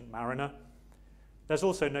or ancient mariner. There's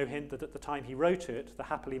also no hint that at the time he wrote it, the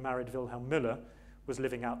happily married Wilhelm Müller was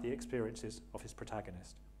living out the experiences of his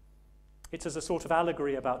protagonist. It's as a sort of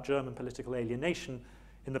allegory about German political alienation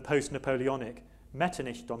in the post-Napoleonic,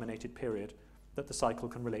 Metternich-dominated period that the cycle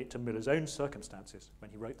can relate to Müller's own circumstances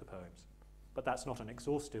when he wrote the poems. But that's not an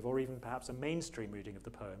exhaustive or even perhaps a mainstream reading of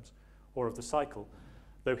the poems or of the cycle,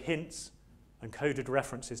 though hints and coded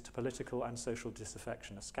references to political and social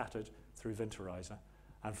disaffection are scattered through Winterreise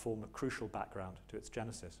and form a crucial background to its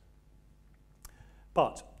genesis.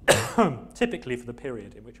 But typically for the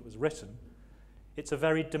period in which it was written, it's a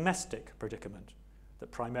very domestic predicament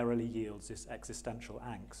that primarily yields this existential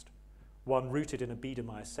angst, one rooted in a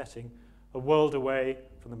Biedermeier setting, a world away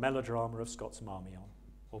from the melodrama of Scott's Marmion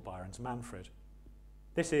or Byron's Manfred.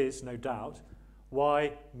 This is, no doubt,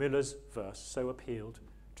 why Müller's verse so appealed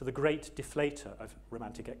to the great deflator of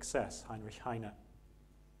romantic excess, Heinrich Heine.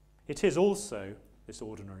 It is also, this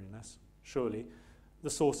ordinariness, surely, the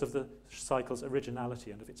source of the cycle's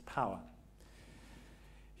originality and of its power.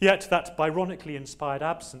 Yet that Byronically inspired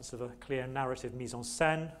absence of a clear narrative mise en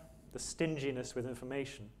scène, the stinginess with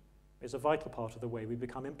information, is a vital part of the way we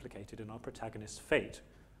become implicated in our protagonist's fate,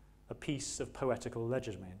 a piece of poetical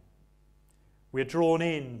legerdemain. We are drawn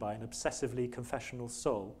in by an obsessively confessional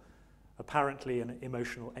soul, apparently an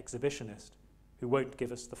emotional exhibitionist, who won't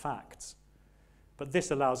give us the facts. But this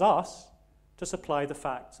allows us to supply the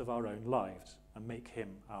facts of our own lives and make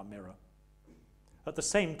him our mirror. At the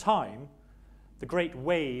same time, the great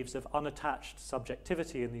waves of unattached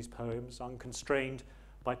subjectivity in these poems, unconstrained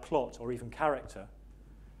by plot or even character,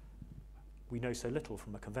 we know so little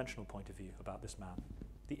from a conventional point of view about this man.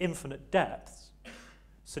 The infinite depths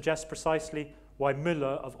suggest precisely why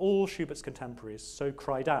Müller, of all Schubert's contemporaries, so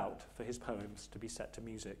cried out for his poems to be set to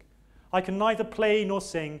music. I can neither play nor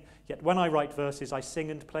sing, yet when I write verses, I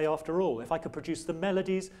sing and play after all. If I could produce the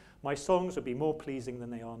melodies, my songs would be more pleasing than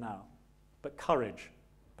they are now. But courage.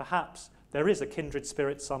 Perhaps there is a kindred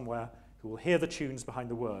spirit somewhere who will hear the tunes behind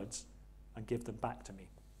the words and give them back to me.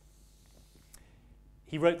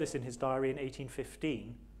 He wrote this in his diary in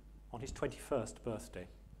 1815, on his 21st birthday.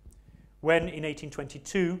 When, in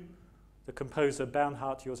 1822, the composer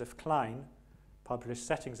Bernhard Joseph Klein published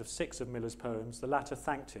settings of 6 of Müller's poems, the latter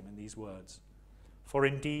thanked him in these words: "For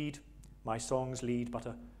indeed, my songs lead but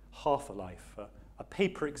a half a life, a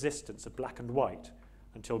paper existence of black and white,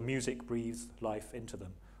 until music breathes life into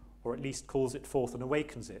them, or at least calls it forth and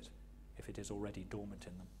awakens it, if it is already dormant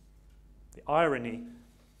in them." The irony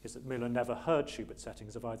is that Müller never heard Schubert's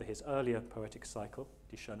settings of either his earlier poetic cycle,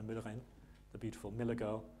 Die schöne Müllerin, the beautiful Miller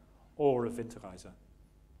girl, or of Winterreise,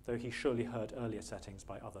 though he surely heard earlier settings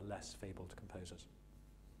by other less fabled composers.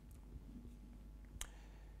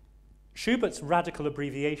 Schubert's radical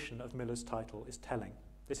abbreviation of Müller's title is telling.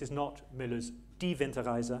 This is not Müller's Die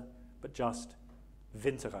Winterreise, but just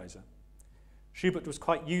Winterreise. Schubert was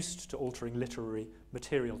quite used to altering literary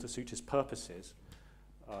material to suit his purposes.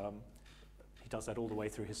 He does that all the way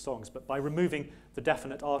through his songs, but by removing the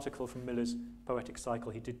definite article from Müller's poetic cycle,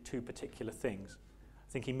 he did 2 particular things.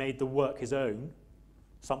 I think he made the work his own,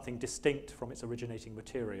 something distinct from its originating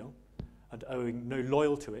material, and owing no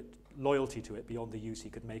loyalty to it beyond the use he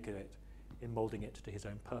could make of it in moulding it to his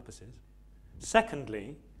own purposes.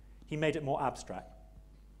 Secondly, he made it more abstract,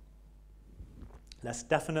 less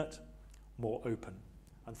definite, more open,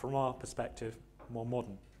 and from our perspective, more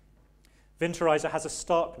modern. Winterreise has a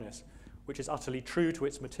starkness which is utterly true to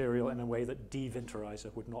its material in a way that Die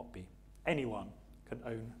Winterreise would not be. Anyone can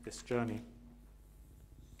own this journey.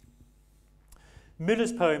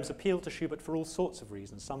 Müller's poems appeal to Schubert for all sorts of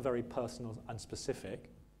reasons, some very personal and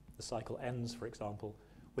specific. The cycle ends, for example,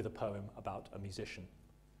 with a poem about a musician.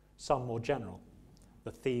 Some more general.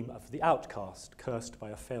 The theme of the outcast, cursed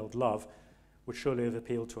by a failed love, would surely have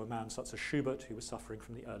appealed to a man such as Schubert, who was suffering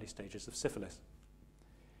from the early stages of syphilis.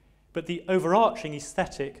 But the overarching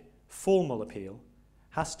aesthetic, formal appeal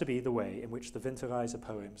has to be the way in which the Winterreise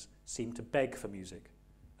poems seem to beg for music,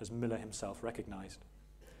 as Müller himself recognized.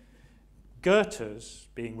 Goethe's,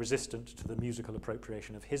 being resistant to the musical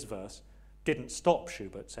appropriation of his verse, didn't stop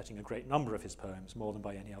Schubert setting a great number of his poems, more than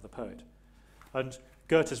by any other poet. And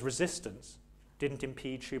Goethe's resistance didn't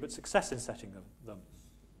impede Schubert's success in setting them.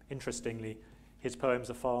 Interestingly, his poems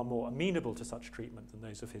are far more amenable to such treatment than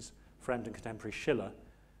those of his friend and contemporary Schiller,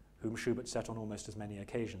 whom Schubert set on almost as many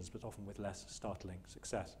occasions, but often with less startling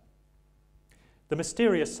success. The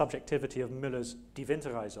mysterious subjectivity of Müller's Die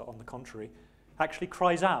Winterreise, on the contrary, actually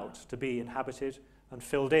cries out to be inhabited and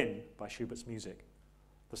filled in by Schubert's music.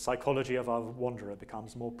 The psychology of our wanderer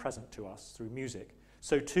becomes more present to us through music.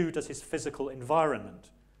 So too does his physical environment,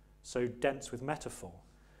 so dense with metaphor,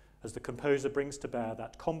 as the composer brings to bear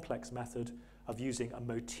that complex method of using a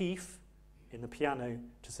motif in the piano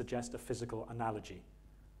to suggest a physical analogy.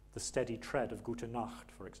 The steady tread of Gute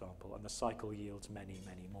Nacht, for example, and the cycle yields many,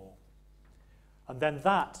 many more. And then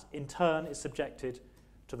that, in turn, is subjected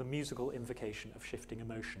to the musical invocation of shifting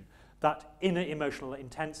emotion. That inner emotional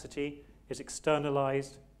intensity is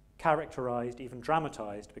externalized, characterized, even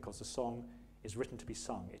dramatized, because the song is written to be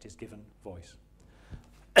sung. It is given voice.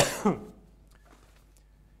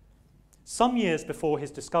 Some years before his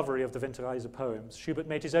discovery of the Winterreise poems, Schubert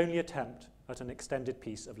made his only attempt at an extended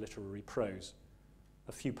piece of literary prose.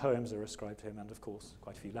 A few poems are ascribed to him, and of course,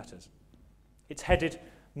 quite a few letters. It's headed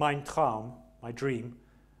Mein Traum, my dream,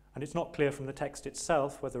 and it's not clear from the text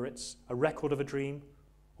itself whether it's a record of a dream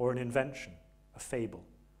or an invention, a fable.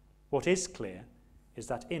 What is clear is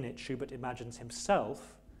that in it Schubert imagines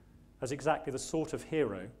himself as exactly the sort of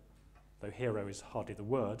hero, though hero is hardly the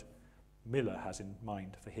word, Miller has in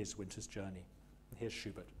mind for his winter's journey. And here's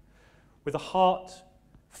Schubert. With a heart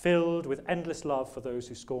filled with endless love for those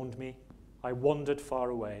who scorned me, I wandered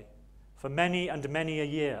far away. For many and many a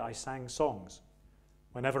year I sang songs.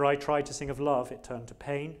 Whenever I tried to sing of love, it turned to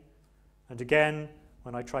pain, and again,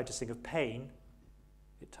 when I tried to sing of pain,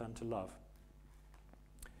 it turned to love.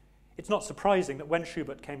 It's not surprising that when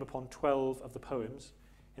Schubert came upon 12 of the poems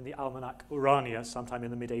in the Almanach Urania sometime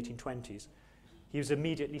in the mid-1820s, he was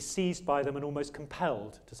immediately seized by them and almost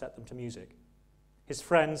compelled to set them to music. His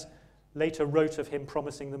friends later wrote of him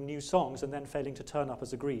promising them new songs and then failing to turn up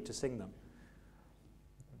as agreed to sing them.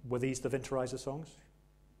 Were these the Winterreise songs?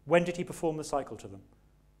 When did he perform the cycle to them?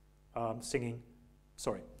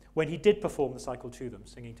 When he did perform the cycle to them,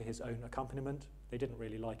 singing to his own accompaniment, they didn't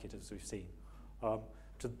really like it, as we've seen.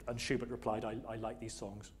 And Schubert replied, I like these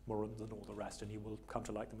songs more than all the rest, and you will come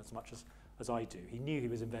to like them as much as I do. He knew he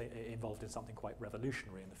was involved in something quite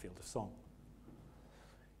revolutionary in the field of song.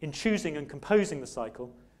 In choosing and composing the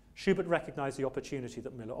cycle, Schubert recognized the opportunity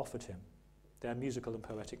that Miller offered him. Their musical and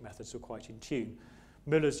poetic methods were quite in tune.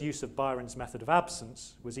 Miller's use of Byron's method of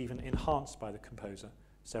absence was even enhanced by the composer,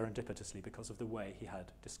 serendipitously, because of the way he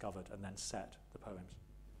had discovered and then set the poems.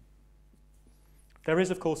 There is,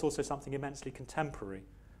 of course, also something immensely contemporary,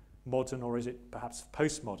 modern, or is it perhaps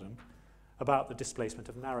postmodern, about the displacement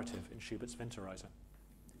of narrative in Schubert's Winterreise.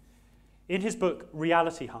 In his book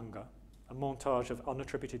Reality Hunger, a montage of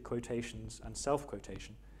unattributed quotations and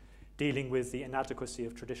self-quotation, dealing with the inadequacy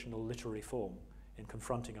of traditional literary form in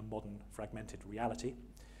confronting a modern fragmented reality,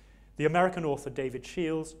 the American author David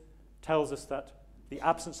Shields tells us that the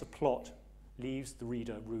absence of plot leaves the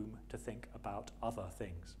reader room to think about other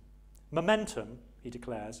things. Momentum, he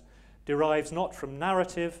declares, derives not from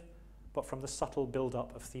narrative, but from the subtle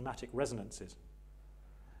build-up of thematic resonances.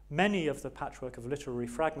 Many of the patchwork of literary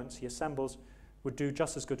fragments he assembles would do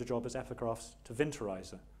just as good a job as epigraphs to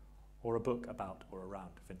Winterreise, or a book about or around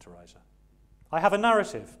Winterreise. I have a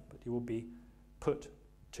narrative, but you will be put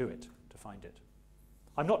to it to find it.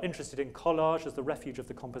 I'm not interested in collage as the refuge of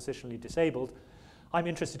the compositionally disabled. I'm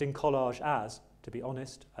interested in collage as, to be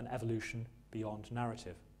honest, an evolution beyond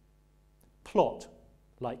narrative. Plot,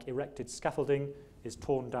 like erected scaffolding, is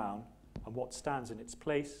torn down, and what stands in its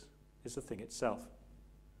place is the thing itself.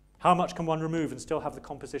 How much can one remove and still have the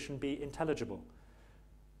composition be intelligible?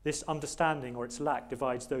 This understanding, or its lack,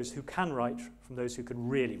 divides those who can write from those who can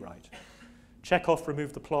really write. Chekhov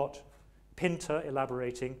removed the plot, Pinter,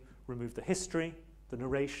 elaborating, removed the history, the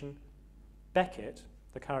narration, Beckett,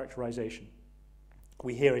 the characterization.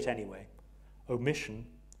 We hear it anyway. Omission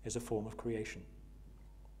is a form of creation.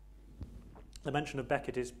 The mention of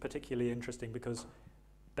Beckett is particularly interesting because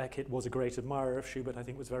Beckett was a great admirer of Schubert, I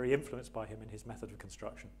think was very influenced by him in his method of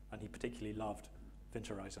construction, and he particularly loved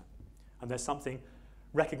Winterreise. And there's something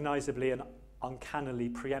recognizably and uncannily,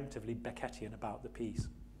 preemptively Beckettian about the piece.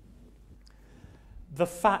 The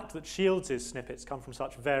fact that Shields' snippets come from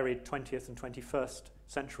such varied 20th and 21st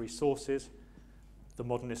century sources, the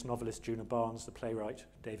modernist novelist Juna Barnes, the playwright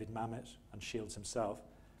David Mamet, and Shields himself,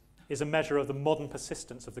 is a measure of the modern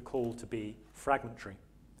persistence of the call to be fragmentary.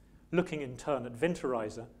 Looking in turn at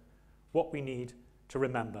Winterreise, what we need to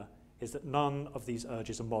remember is that none of these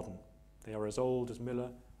urges are modern. They are as old as Miller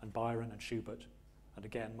and Byron and Schubert, and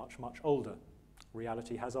again, much, much older.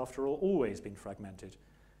 Reality has, after all, always been fragmented,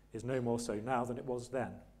 is no more so now than it was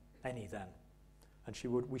then, any then. And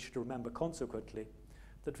we should remember, consequently,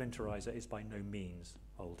 that Winterreise is by no means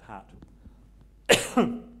old hat.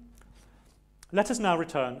 Let us now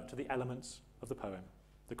return to the elements of the poem,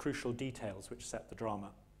 the crucial details which set the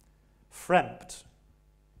drama. Fremd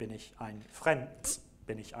bin ich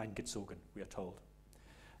eingezogen, we are told.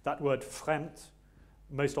 That word fremd,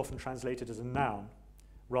 most often translated as a noun,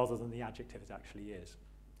 rather than the adjective it actually is.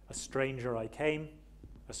 A stranger I came,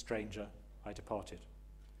 a stranger I departed.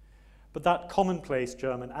 But that commonplace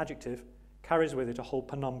German adjective carries with it a whole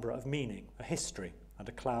penumbra of meaning, a history, and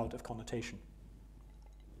a cloud of connotation.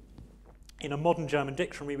 In a modern German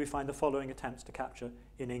dictionary, we find the following attempts to capture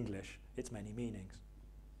in English its many meanings.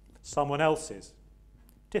 Someone else's,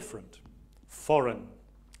 different, foreign,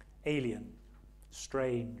 alien,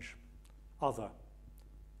 strange, other,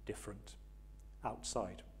 different,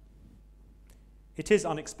 outside. It is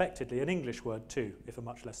unexpectedly an English word too, if a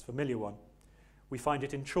much less familiar one. We find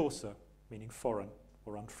it in Chaucer, meaning foreign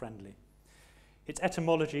or unfriendly. Its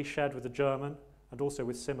etymology shared with the German, and also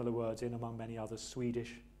with similar words in, among many others,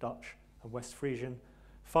 Swedish, Dutch, and West Frisian,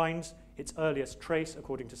 finds its earliest trace,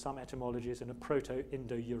 according to some etymologies, in a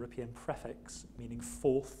Proto-Indo-European prefix, meaning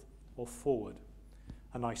forth or forward.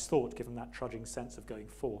 A nice thought, given that trudging sense of going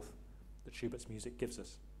forth that Schubert's music gives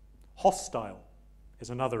us. Hostile is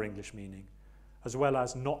another English meaning, as well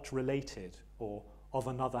as not related or of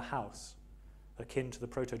another house, akin to the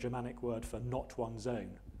Proto-Germanic word for not one's own,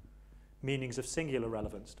 meanings of singular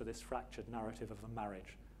relevance to this fractured narrative of a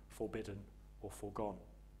marriage forbidden or foregone.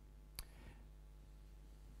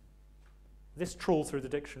 This trawl through the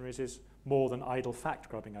dictionaries is more than idle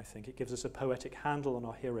fact-grubbing, I think. It gives us a poetic handle on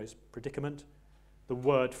our hero's predicament. The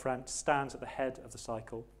word Franz stands at the head of the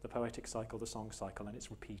cycle, the poetic cycle, the song cycle, and it's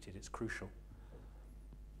repeated, it's crucial.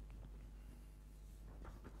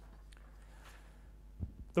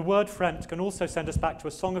 The word Fremd can also send us back to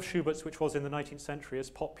a song of Schubert's which was in the 19th century as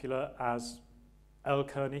popular as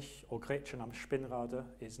Erlkönig or Gretchen am Spinnrade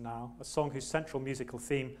is now, a song whose central musical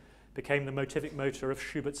theme became the motivic motor of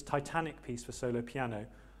Schubert's Titanic piece for solo piano,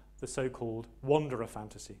 the so-called Wanderer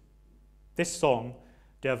fantasy. This song,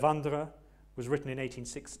 Der Wanderer, was written in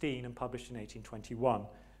 1816 and published in 1821,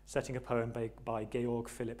 setting a poem by Georg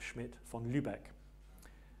Philipp Schmidt von Lübeck.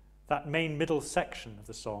 That main middle section of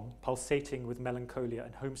the song, pulsating with melancholia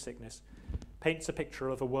and homesickness, paints a picture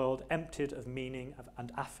of a world emptied of meaning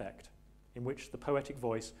and affect, in which the poetic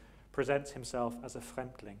voice presents himself as a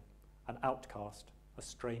Fremdling, an outcast, a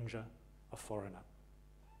stranger, a foreigner.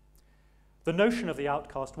 The notion of the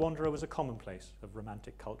outcast wanderer was a commonplace of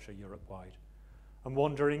Romantic culture Europe-wide, and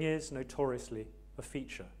wandering is notoriously a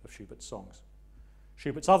feature of Schubert's songs.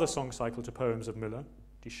 Schubert's other song cycle to poems of Müller,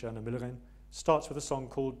 Die schöne Müllerin, starts with a song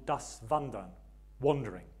called Das Wandern,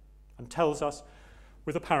 wandering, and tells us,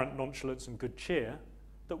 with apparent nonchalance and good cheer,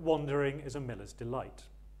 that wandering is a miller's delight.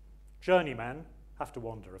 Journeymen have to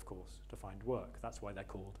wander, of course, to find work. That's why they're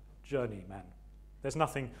called journeymen. There's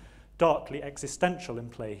nothing darkly existential in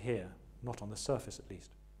play here, not on the surface at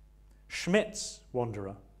least. Schmidt's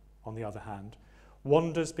wanderer, on the other hand,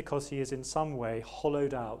 wanders because he is in some way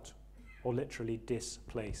hollowed out or literally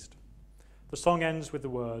displaced. The song ends with the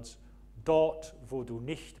words, Dort, wo du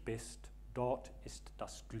nicht bist, dort ist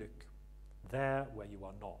das Glück. There where you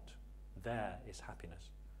are not, there is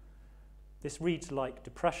happiness. This reads like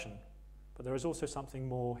depression, but there is also something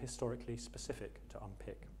more historically specific to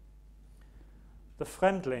unpick. The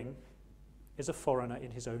Fremdling is a foreigner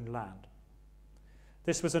in his own land.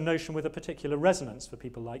 This was a notion with a particular resonance for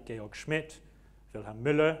people like Georg Schmidt, Wilhelm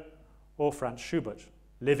Müller, or Franz Schubert,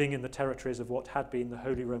 living in the territories of what had been the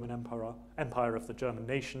Holy Roman Empire of the German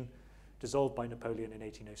nation, dissolved by Napoleon in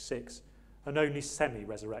 1806, and only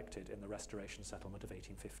semi-resurrected in the Restoration settlement of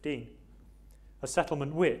 1815. A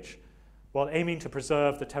settlement which, while aiming to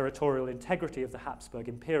preserve the territorial integrity of the Habsburg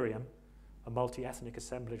Imperium, a multi-ethnic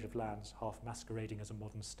assemblage of lands half masquerading as a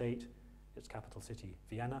modern state, its capital city,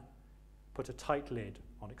 Vienna, put a tight lid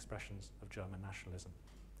on expressions of German nationalism.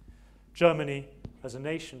 Germany, as a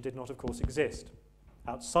nation, did not, of course, exist.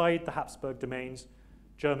 Outside the Habsburg domains,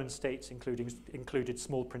 German states included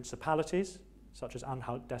small principalities, such as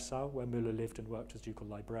Anhalt-Dessau, where Müller lived and worked as ducal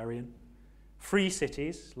librarian, free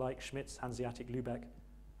cities like Schmidt's Hanseatic Lübeck,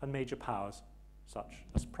 and major powers, such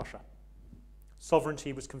as Prussia.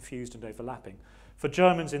 Sovereignty was confused and overlapping. For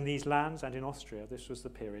Germans in these lands and in Austria, this was the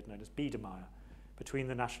period known as Biedermeier, between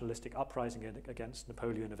the nationalistic uprising against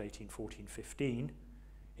Napoleon of 1814-15,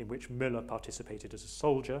 in which Müller participated as a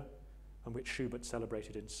soldier, and which Schubert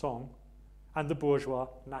celebrated in song, and the bourgeois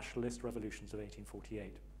nationalist revolutions of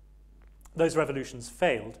 1848. Those revolutions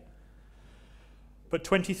failed, but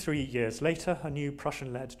 23 years later, a new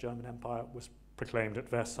Prussian-led German empire was proclaimed at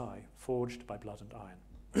Versailles, forged by blood and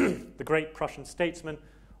iron. The great Prussian statesman,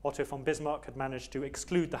 Otto von Bismarck, had managed to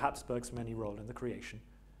exclude the Habsburgs from any role in the creation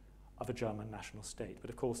of a German national state. But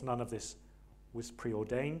of course, none of this was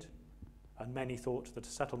preordained, and many thought that a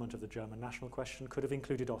settlement of the German national question could have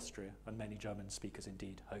included Austria, and many German speakers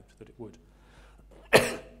indeed hoped that it would.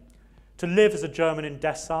 To live as a German in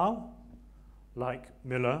Dessau, like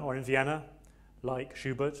Müller, or in Vienna, like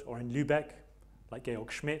Schubert, or in Lübeck, like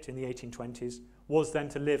Georg Schmidt in the 1820s, was then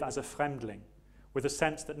to live as a Fremdling, with a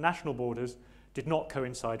sense that national borders did not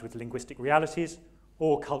coincide with linguistic realities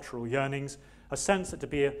or cultural yearnings, a sense that to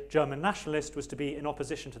be a German nationalist was to be in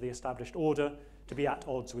opposition to the established order, to be at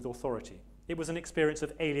odds with authority. It was an experience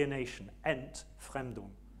of alienation,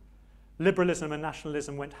 Entfremdung. Liberalism and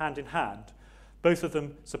nationalism went hand in hand, both of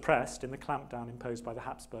them suppressed in the clampdown imposed by the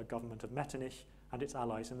Habsburg government of Metternich and its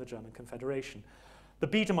allies in the German Confederation. The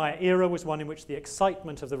Biedermeier era was one in which the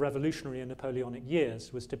excitement of the revolutionary and Napoleonic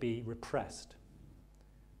years was to be repressed.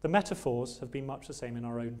 The metaphors have been much the same in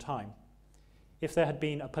our own time. If there had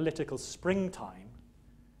been a political springtime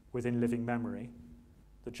within living memory,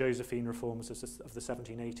 the Josephine reforms of the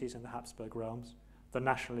 1780s in the Habsburg realms, the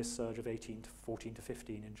nationalist surge of 1814 to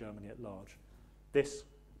 15 in Germany at large, this,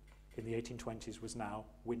 in the 1820s, was now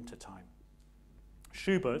wintertime.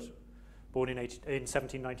 Schubert, born in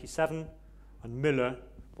 1797, and Müller,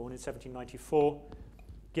 born in 1794,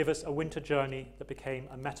 give us a winter journey that became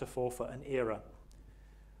a metaphor for an era.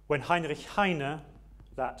 When Heinrich Heine,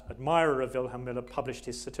 that admirer of Wilhelm Müller, published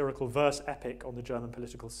his satirical verse epic on the German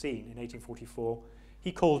political scene in 1844,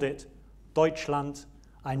 he called it Deutschland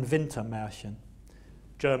ein Wintermärchen,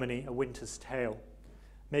 Germany a winter's tale,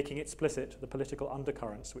 making explicit the political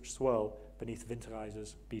undercurrents which swirl beneath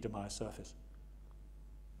Winterreise's Biedermeier surface.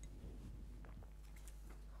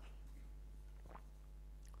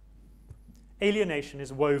 Alienation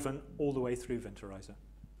is woven all the way through Winterreise.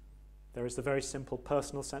 There is the very simple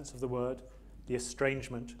personal sense of the word. The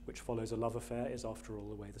estrangement which follows a love affair is, after all,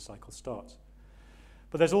 the way the cycle starts.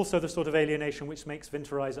 But there's also the sort of alienation which makes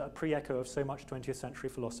Winterreise a pre-echo of so much 20th century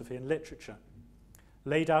philosophy and literature.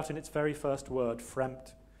 Laid out in its very first word,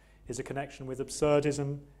 fremd, is a connection with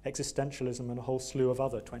absurdism, existentialism, and a whole slew of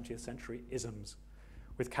other 20th century isms,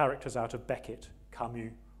 with characters out of Beckett,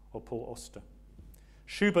 Camus, or Paul Auster.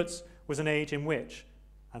 Schubert's was an age in which,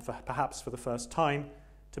 and perhaps for the first time,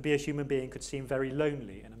 to be a human being could seem very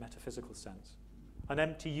lonely in a metaphysical sense, an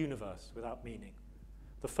empty universe without meaning.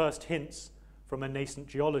 The first hints from a nascent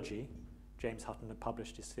geology, James Hutton had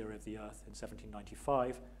published his Theory of the Earth in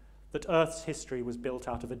 1795, that Earth's history was built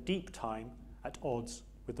out of a deep time at odds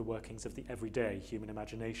with the workings of the everyday human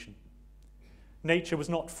imagination. Nature was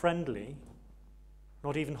not friendly,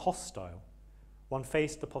 not even hostile. One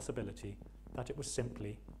faced the possibility that it was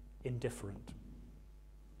simply indifferent.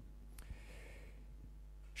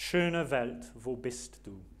 Schöne Welt, wo bist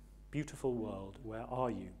du? Beautiful world, where are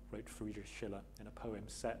you? Wrote Friedrich Schiller in a poem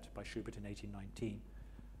set by Schubert in 1819,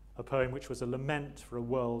 a poem which was a lament for a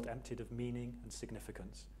world emptied of meaning and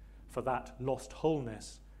significance, for that lost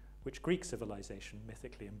wholeness which Greek civilization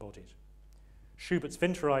mythically embodied. Schubert's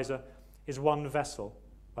Winterreise is one vessel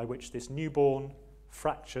by which this newborn,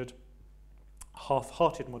 fractured,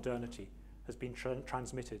 half-hearted modernity has been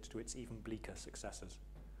transmitted to its even bleaker successors.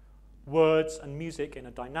 Words and music in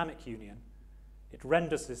a dynamic union, it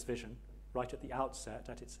renders this vision, right at the outset,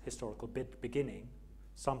 at its historical beginning,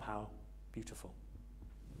 somehow beautiful.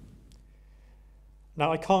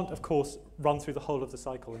 Now, I can't, of course, run through the whole of the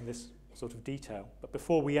cycle in this sort of detail, but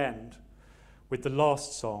before we end with the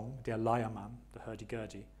last song, Der Leiermann, the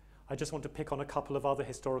Hurdy-Gurdy, I just want to pick on a couple of other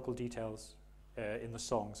historical details in the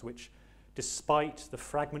songs, which, despite the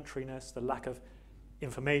fragmentariness, the lack of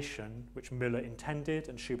information which Müller intended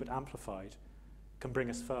and Schubert amplified, can bring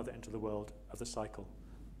us further into the world of the cycle.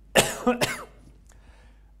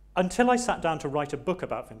 Until I sat down to write a book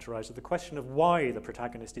about Winterreise, the question of why the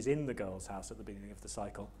protagonist is in the girl's house at the beginning of the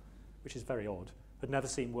cycle, which is very odd, had never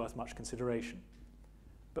seemed worth much consideration.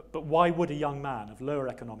 But why would a young man of lower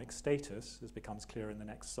economic status, as becomes clear in the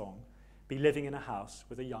next song, be living in a house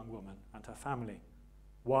with a young woman and her family?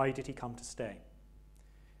 Why did he come to stay?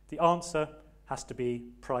 The answer has to be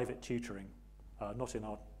private tutoring, not in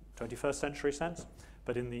our 21st century sense,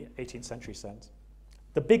 but in the 18th century sense.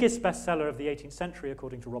 The biggest bestseller of the 18th century,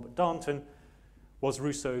 according to Robert Darnton, was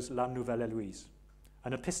Rousseau's La Nouvelle Héloïse,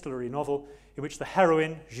 an epistolary novel in which the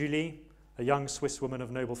heroine, Julie, a young Swiss woman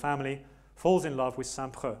of noble family, falls in love with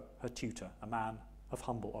Saint-Preux, her tutor, a man of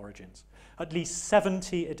humble origins. At least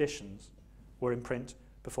 70 editions were in print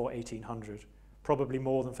before 1800, probably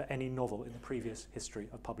more than for any novel in the previous history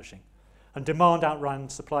of publishing. And demand outran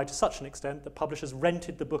supply to such an extent that publishers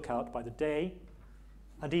rented the book out by the day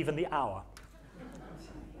and even the hour.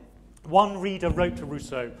 One reader wrote to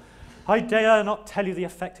Rousseau, "I dare not tell you the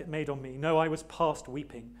effect it made on me. No, I was past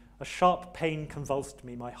weeping. A sharp pain convulsed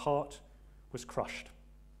me. My heart was crushed."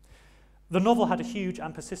 The novel had a huge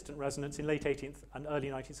and persistent resonance in late 18th and early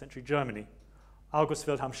 19th century Germany. August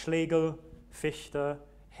Wilhelm Schlegel, Fichte,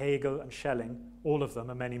 Hegel, and Schelling, all of them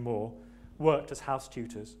and many more, worked as house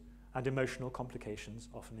tutors, and emotional complications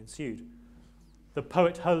often ensued. The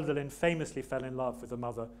poet Hölderlin famously fell in love with the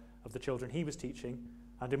mother of the children he was teaching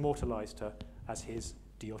and immortalized her as his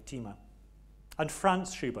Diotima. And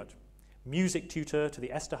Franz Schubert, music tutor to the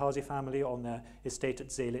Esterhazy family on their estate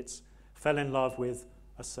at Seelitz, fell in love with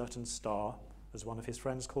a certain star, as one of his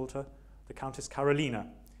friends called her, the Countess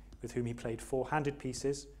Carolina, with whom he played four-handed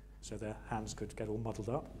pieces so their hands could get all muddled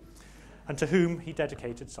up, and to whom he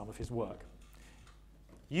dedicated some of his work.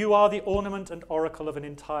 You are the ornament and oracle of an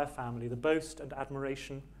entire family, the boast and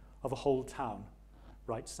admiration of a whole town,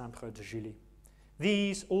 writes Saint-Preux de Julie.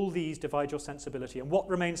 All these divide your sensibility, and what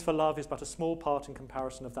remains for love is but a small part in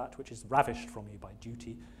comparison of that which is ravished from you by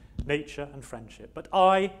duty, nature, and friendship. But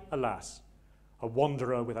I, alas, a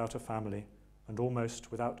wanderer without a family, and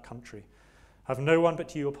almost without country, have no one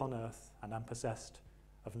but you upon earth, and am possessed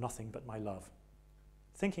of nothing but my love.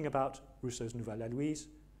 Thinking about Rousseau's Nouvelle Héloïse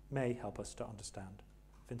may help us to understand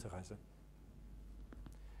Winterreise.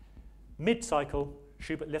 Mid-cycle,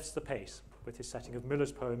 Schubert lifts the pace with his setting of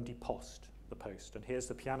Müller's poem Die Post, the post, and here's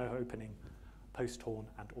the piano opening, post horn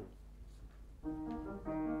and all.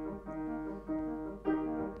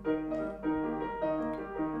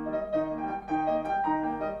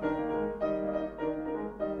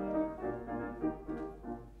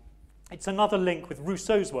 It's another link with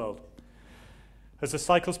Rousseau's world, as the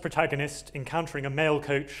cycle's protagonist, encountering a mail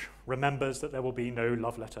coach, remembers that there will be no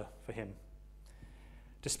love letter for him.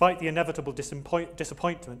 Despite the inevitable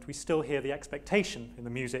disappointment, we still hear the expectation in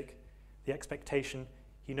the music, the expectation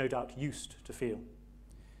he no doubt used to feel.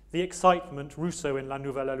 The excitement Rousseau in La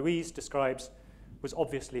Nouvelle Héloïse describes was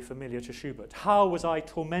obviously familiar to Schubert. How was I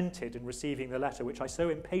tormented in receiving the letter which I so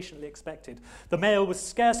impatiently expected? The mail was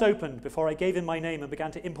scarce opened before I gave him my name and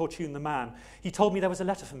began to importune the man. He told me there was a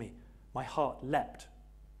letter for me. My heart leapt.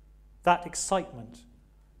 That excitement,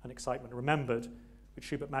 an excitement remembered, which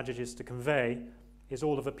Schubert manages to convey, is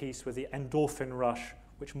all of a piece with the endorphin rush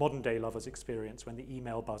which modern-day lovers experience when the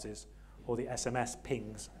email buzzes or the SMS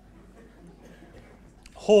pings.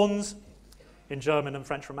 Horns in German and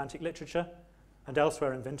French Romantic literature, and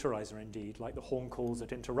elsewhere in Winterreise indeed, like the horn calls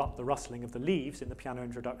that interrupt the rustling of the leaves in the piano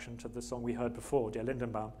introduction to the song we heard before, Der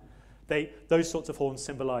Lindenbaum, those sorts of horns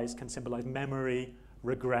can symbolize memory,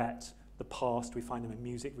 regret, the past. We find them in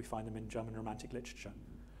music, we find them in German Romantic literature.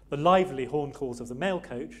 The lively horn calls of the mail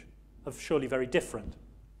coach are surely very different.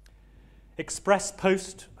 Express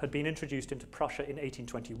post had been introduced into Prussia in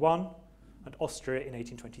 1821 and Austria in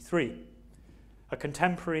 1823. A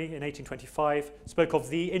contemporary in 1825 spoke of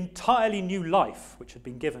the entirely new life which had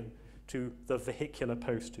been given to the vehicular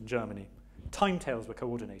post in Germany. Timetails were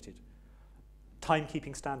coordinated,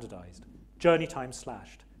 timekeeping standardized, journey time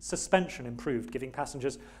slashed, suspension improved, giving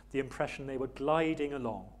passengers the impression they were gliding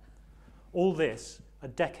along. All this a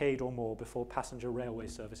decade or more before passenger railway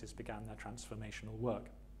services began their transformational work.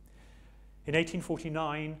 In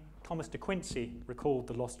 1849, Thomas de Quincey recalled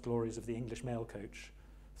the lost glories of the English mail coach.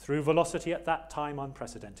 Through velocity at that time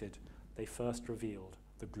unprecedented, they first revealed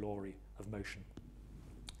the glory of motion.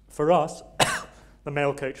 For us, the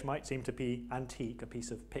mail coach might seem to be antique, a piece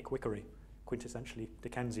of pickwickery, quintessentially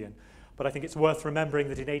Dickensian. But I think it's worth remembering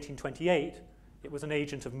that in 1828, it was an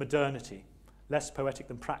agent of modernity, less poetic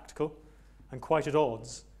than practical, and quite at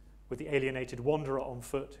odds with the alienated wanderer on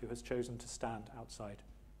foot who has chosen to stand outside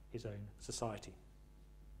his own society.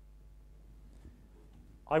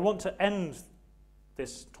 I want to end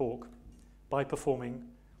this talk by performing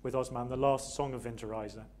with Osman the last song of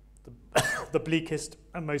Winterreise, the bleakest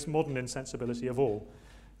and most modern insensibility of all,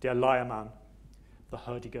 Der Leiermann, the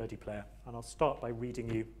hurdy-gurdy player. And I'll start by reading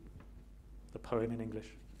you the poem in English.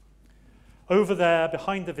 Over there,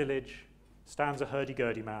 behind the village, stands a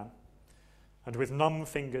hurdy-gurdy man, and with numb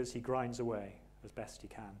fingers he grinds away as best he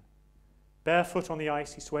can. Barefoot on the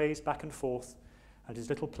ice, he sways back and forth, and his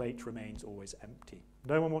little plate remains always empty.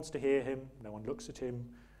 No one wants to hear him, no one looks at him,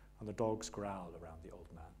 and the dogs growl around the old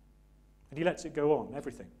man. And he lets it go on,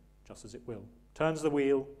 everything, just as it will. Turns the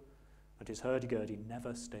wheel, and his hurdy-gurdy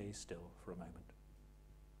never stays still for a moment.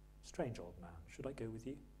 Strange old man, should I go with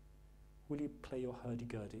you? Will you play your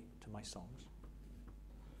hurdy-gurdy to my songs?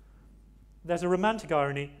 There's a romantic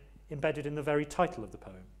irony embedded in the very title of the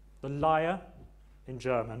poem. The lyre in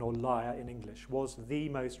German, or lyre in English, was the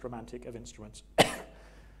most romantic of instruments.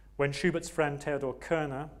 When Schubert's friend Theodor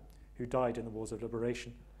Körner, who died in the Wars of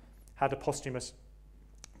Liberation, had a posthumous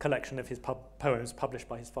collection of his poems published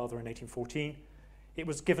by his father in 1814, it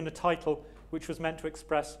was given a title which was meant to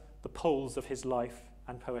express the poles of his life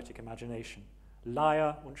and poetic imagination.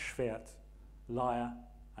 Lyre und Schwert, lyre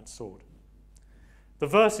and sword. The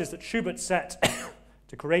verses that Schubert set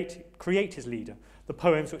to create his Lieder, the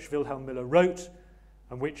poems which Wilhelm Müller wrote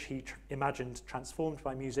and which he imagined transformed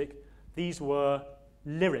by music, these were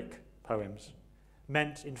lyric poems,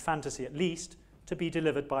 meant in fantasy at least to be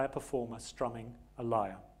delivered by a performer strumming a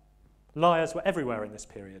lyre. Lyres were everywhere in this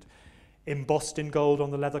period, embossed in gold on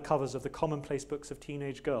the leather covers of the commonplace books of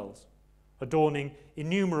teenage girls, adorning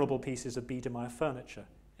innumerable pieces of Biedermeier furniture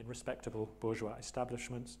in respectable bourgeois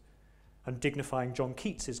establishments, and dignifying John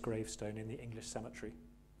Keats's gravestone in the English cemetery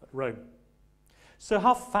at Rome. So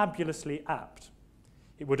how fabulously apt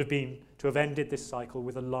it would have been to have ended this cycle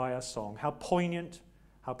with a lyre song. How poignant,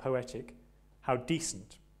 how poetic, how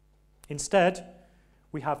decent. Instead,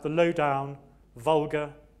 we have the low-down,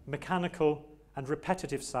 vulgar, mechanical and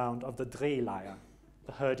repetitive sound of the drehlyre,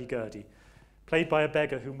 the hurdy-gurdy, played by a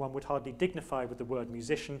beggar whom one would hardly dignify with the word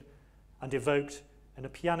musician and evoked in a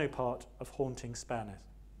piano part of haunting spareness.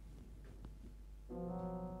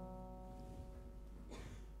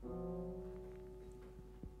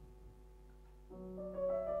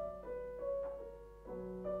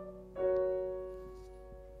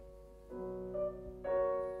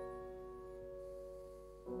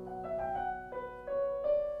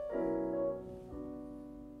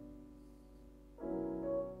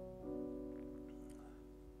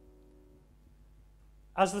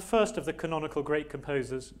 As the first of the canonical great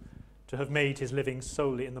composers to have made his living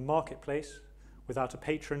solely in the marketplace, without a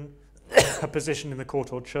patron, a position in the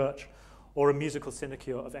court or church, or a musical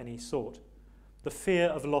sinecure of any sort, the fear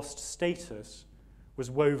of lost status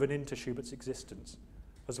was woven into Schubert's existence,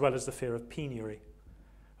 as well as the fear of penury.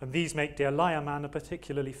 And these make Der Leiermann a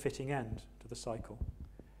particularly fitting end to the cycle.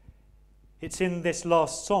 It's in this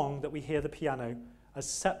last song that we hear the piano as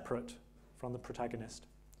separate from the protagonist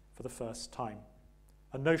for the first time.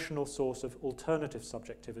 A notional source of alternative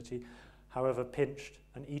subjectivity, however pinched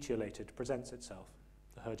and etiolated, presents itself,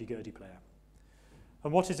 the hurdy-gurdy player.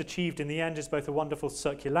 And what is achieved in the end is both a wonderful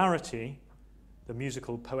circularity, the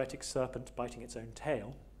musical poetic serpent biting its own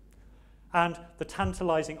tail, and the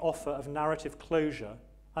tantalizing offer of narrative closure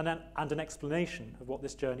and an explanation of what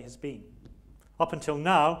this journey has been. Up until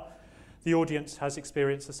now, the audience has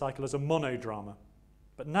experienced the cycle as a monodrama,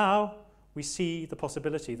 but now we see the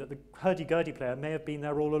possibility that the hurdy-gurdy player may have been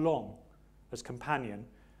there all along as companion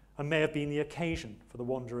and may have been the occasion for the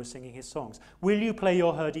wanderer singing his songs. Will you play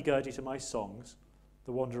your hurdy-gurdy to my songs?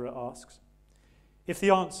 The wanderer asks. If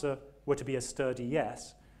the answer were to be a sturdy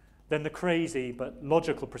yes, then the crazy but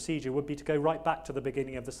logical procedure would be to go right back to the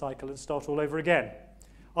beginning of the cycle and start all over again,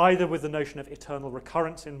 either with the notion of eternal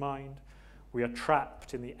recurrence in mind, we are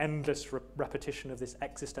trapped in the endless repetition of this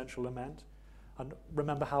existential lament. And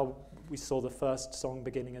remember how we saw the first song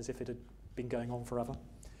beginning as if it had been going on forever?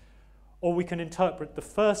 Or we can interpret the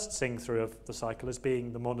first sing-through of the cycle as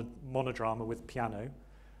being the monodrama with piano,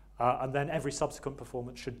 and then every subsequent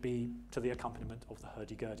performance should be to the accompaniment of the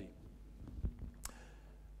hurdy-gurdy.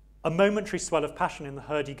 A momentary swell of passion in the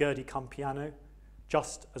hurdy-gurdy come piano,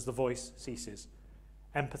 just as the voice ceases.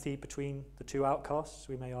 Empathy between the two outcasts,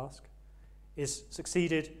 we may ask, is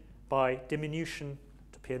succeeded by diminution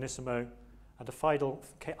to pianissimo and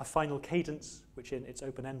a final cadence which in its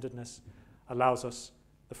open-endedness allows us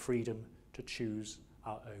the freedom to choose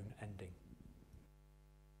our own ending.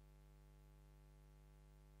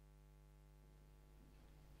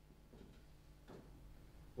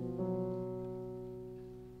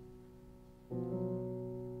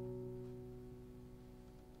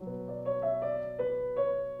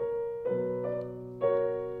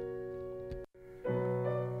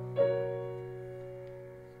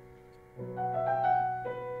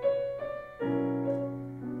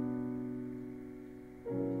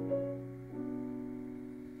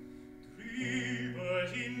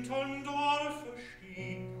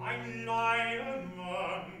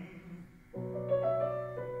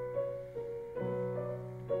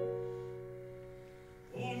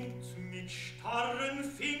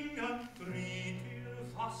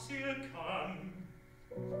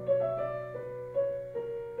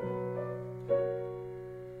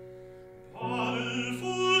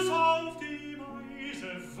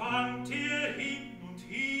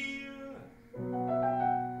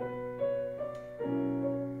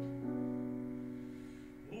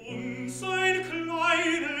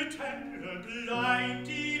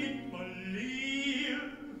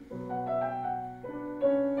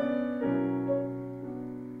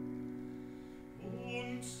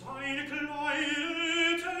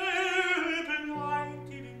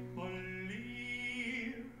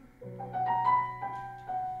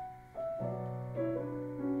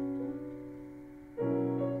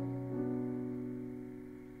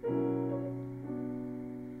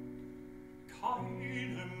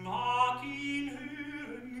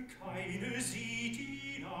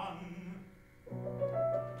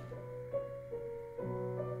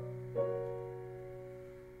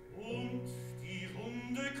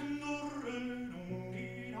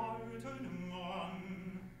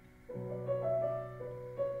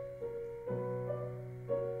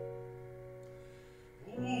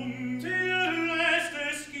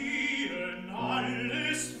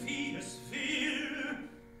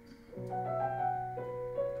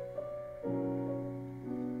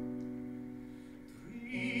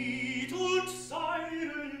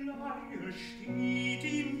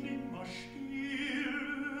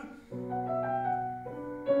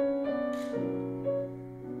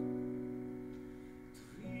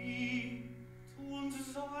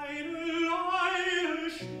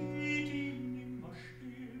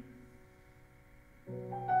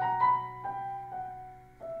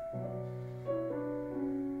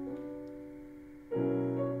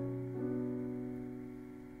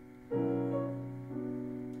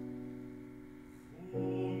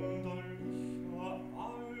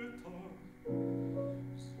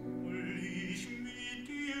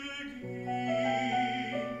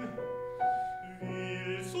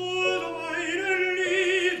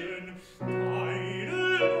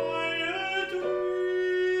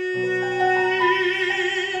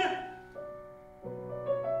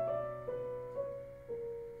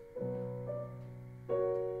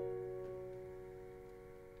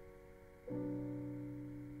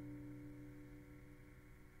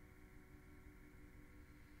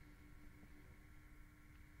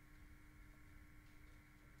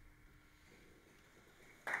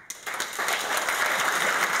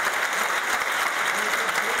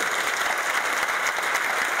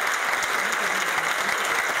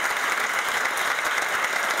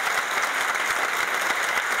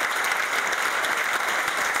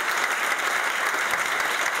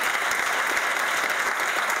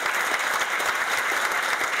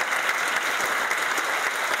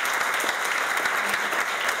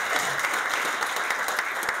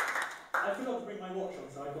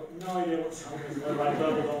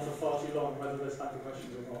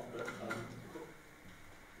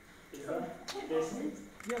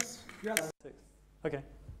 Yes, yes. Okay.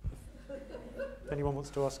 If anyone wants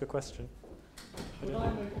to ask a question. Would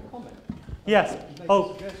I make a comment? Yes. Make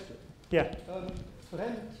Oh, a suggestion? yeah.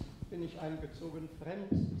 Fremd bin ich eingezogen, fremd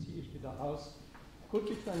ziehe ich wieder aus. Could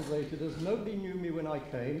be translated as nobody knew me when I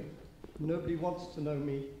came, nobody wants to know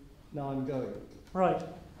me, now I'm going. Right.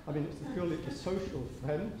 I mean, it's purely a social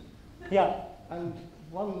fremd. Yeah. And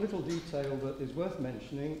one little detail that is worth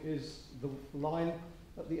mentioning is the line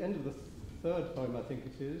at the end of the third poem, I think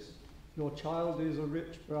it is, your child is a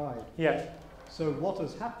rich bride. Yes. So what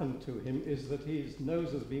has happened to him is that his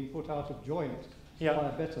nose has been put out of joint by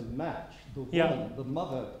a better match. The woman, the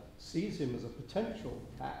mother, sees him as a potential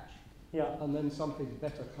catch, and then something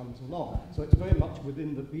better comes along. So it's very much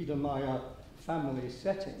within the Biedermeier family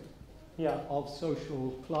setting of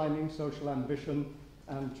social climbing, social ambition,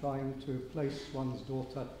 and trying to place one's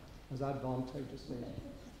daughter as advantageously.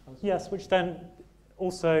 Yes, which then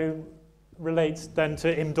also relates then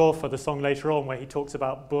to Im Dorfe, the song later on, where he talks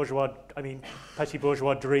about petty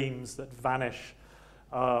bourgeois dreams that vanish,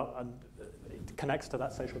 and it connects to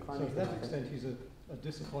that social climbing. So to that extent, he's a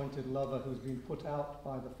disappointed lover who's been put out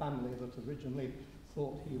by the family that originally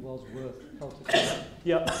thought he was worth cultivating.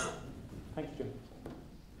 Yeah. Thank you, Jim.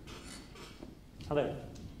 Hello.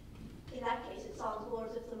 In that case, it sounds more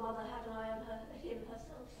as if the mother had an eye on him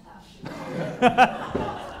herself, perhaps.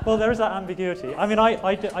 Well, there is that ambiguity. I mean,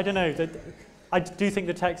 I don't know. I do think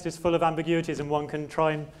the text is full of ambiguities, and one can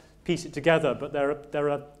try and piece it together. But there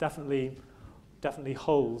are definitely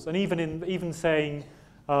holes. And even saying,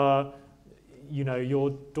 your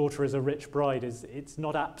daughter is a rich bride it's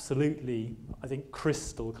not absolutely, I think,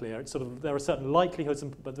 crystal clear. It's sort of there are certain likelihoods,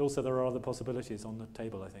 but also there are other possibilities on the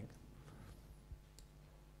table, I think.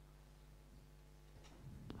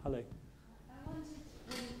 Hello. I wondered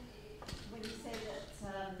when you say that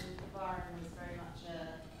Byron was very much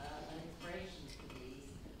an inspiration for these,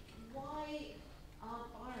 why aren't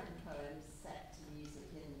Byron poems set to music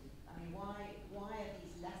why are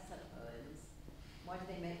these lesser poems, why do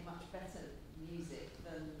they make much better music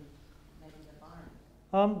than maybe the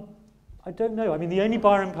Byron? I don't know. I mean, the only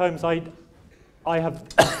Byron poems I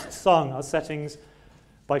have sung are settings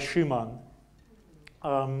by Schumann.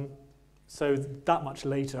 So that much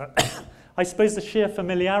later. I suppose the sheer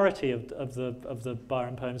familiarity of the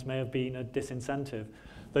Byron poems may have been a disincentive,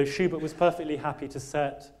 though Schubert was perfectly happy to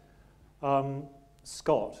set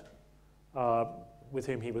Scott, with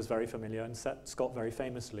whom he was very familiar, and set Scott very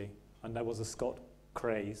famously, and there was a Scott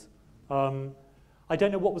craze. I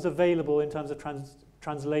don't know what was available in terms of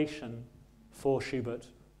translation for Schubert,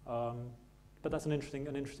 but that's an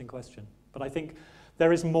interesting question. But I think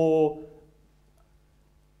there is more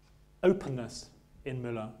openness in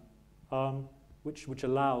Müller, which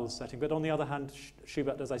allows setting. But on the other hand,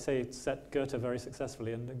 Schubert, as I say, set Goethe very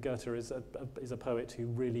successfully, and Goethe is a poet who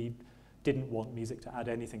really didn't want music to add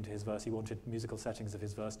anything to his verse. He wanted musical settings of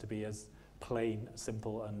his verse to be as plain,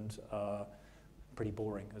 simple, and pretty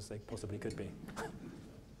boring as they possibly could be.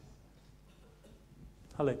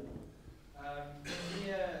 Hello. The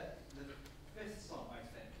fifth song, I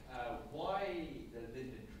think. Why the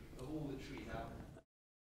linden tree, of all the trees out there?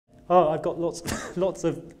 Oh, I've got lots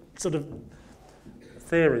of sort of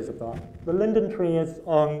theories of that. The linden tree is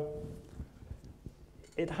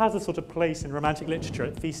it has a sort of place in Romantic literature.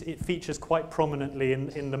 It features quite prominently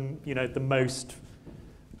in the most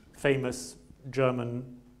famous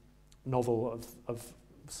German novel of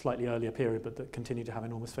slightly earlier period, but that continued to have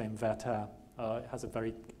enormous fame, Werther. It has a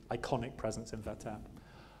very iconic presence in Werther.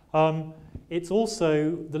 It's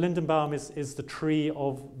also, the Lindenbaum is the tree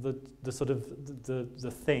of the sort of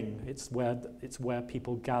the thing. It's where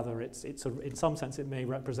people gather. In some sense it may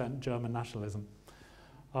represent German nationalism.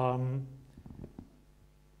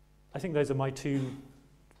 I think those are my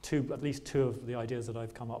at least two of the ideas that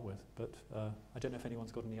I've come up with, but I don't know if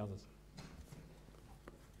anyone's got any others.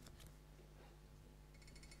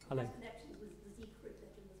 Hello. Connections with the Siegfried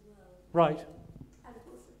legend as well. Right. And of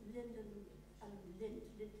course, Linden and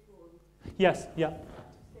Lindwurm. Yes, yeah.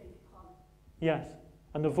 Yes,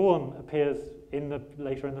 and the Wurm appears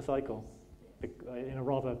later in the cycle in a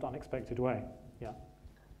rather unexpected way. Yeah.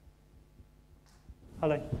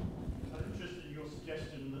 Hello. I'm interested in your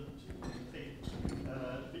suggestion that you think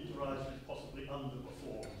Winterreise is possibly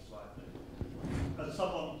underperformed slightly. As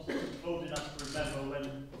someone old enough to remember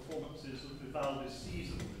when performances of Vivaldi's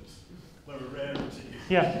Seasons were a rarity.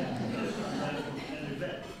 Yeah. An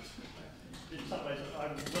event. In some ways, I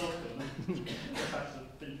would welcome the fact that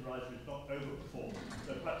Winterreise is not overperformed.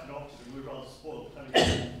 So perhaps in Oxford we're rather spoiled having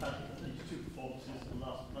had at least two performances in the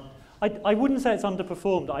last month. I wouldn't say it's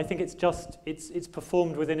underperformed. I think it's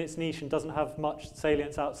performed within its niche and doesn't have much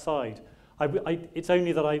salience outside. It's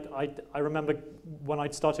only that I remember when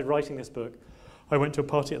I'd started writing this book, I went to a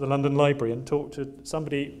party at the London Library and talked to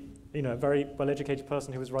somebody, you know, a very well-educated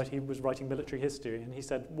person who was writing military history, and he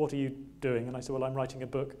said, "What are you doing?" And I said, "Well, I'm writing a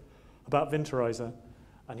book about Winterreise."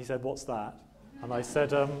 And he said, "What's that?" And I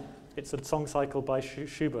said, "It's a song cycle by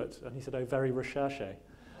Schubert." And he said, "Oh, very recherché."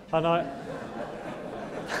 And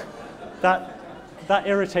that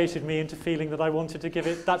irritated me into feeling that I wanted to give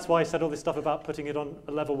it. That's why I said all this stuff about putting it on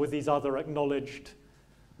a level with these other acknowledged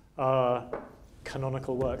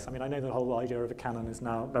canonical works. I mean, I know the whole idea of a canon is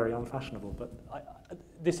now very unfashionable, but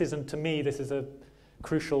this isn't, to me, this is a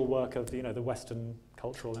crucial work of the, you know, the Western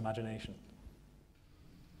cultural imagination.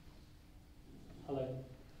 Hello.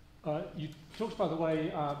 You talked about the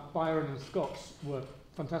way Byron and Scots were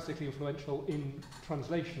fantastically influential in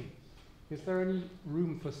translation. Is there any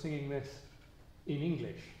room for singing this in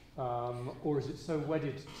English, or is it so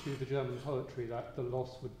wedded to the German poetry that the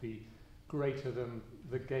loss would be greater than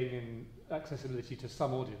the gain in accessibility to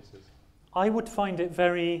some audiences? I would find it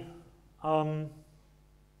very, I'd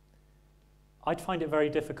find it very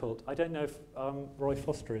difficult. I don't know if Roy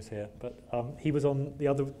Foster is here, but he was on, the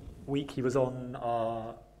other week he was on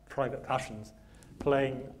Private Passions,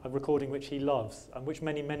 playing a recording which he loves, and which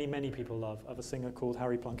many, many, many people love, of a singer called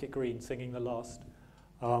Harry Plunkett Green singing the last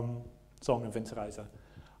song of Winterreise.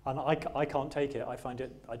 And I can't take it. I find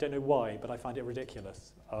it, I don't know why, but I find it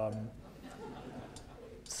ridiculous.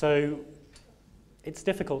 So it's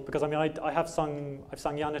difficult because, I mean, I've sung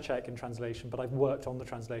Janacek in translation, but I've worked on the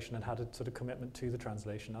translation and had a sort of commitment to the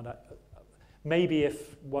translation. And maybe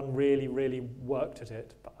if one really, really worked at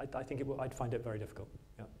it, but I think I'd find it very difficult.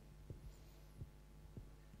 Yeah.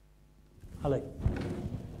 Hello.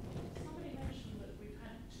 Somebody mentioned that we've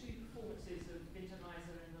had 2 performances of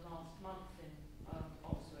Winterreise in the last month in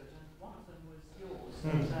Oxford, and one of them was yours,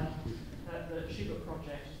 the Schubert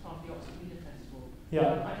project as part of the Oxford Reader Festival.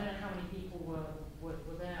 Yeah. I don't know how many people were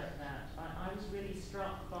there at that. I was really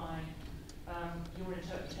struck by your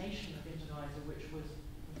interpretation of Winterreise, which was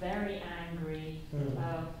very angry,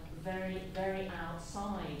 very, very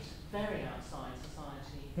outside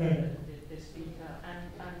society, this speaker, and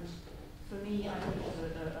for me, I thought it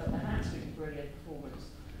was an absolutely brilliant performance,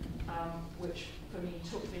 which for me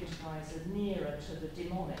took Winterreise nearer to the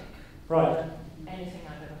demonic than anything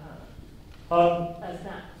I've ever heard. As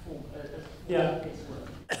that his work.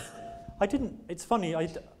 I didn't. It's funny.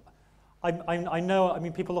 I know. I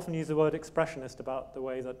mean, people often use the word expressionist about the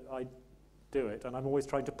way that I do it, and I'm always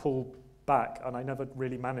trying to pull back, and I never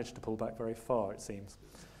really managed to pull back very far, it seems,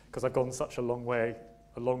 because I've gone such a long way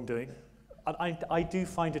along doing. And I do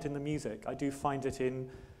find it in the music. I do find it in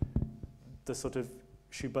the sort of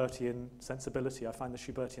Schubertian sensibility. I find the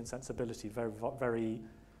Schubertian sensibility very, very.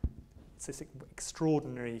 It's this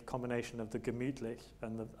extraordinary combination of the gemütlich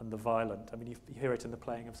and the violent. I mean, you hear it in the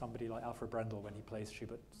playing of somebody like Alfred Brendel when he plays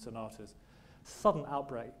Schubert sonatas. Sudden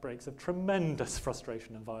outbreaks of tremendous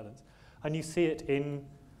frustration and violence. And you see it in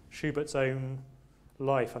Schubert's own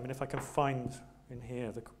life. I mean, if I can find in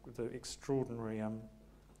here the extraordinary... hang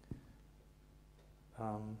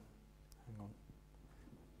on.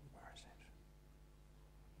 Where is it?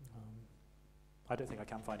 I don't think I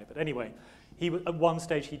can find it, but anyway, at one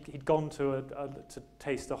stage he'd gone to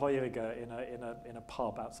taste a Heuriger in a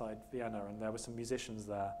pub outside Vienna, and there were some musicians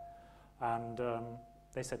there, and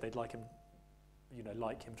they said they'd like him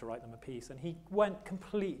to write them a piece, and he went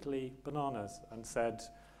completely bananas and said,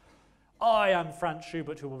 "I am Franz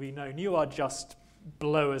Schubert, who will be known. You are just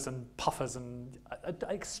blowers and puffers," and an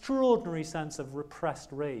extraordinary sense of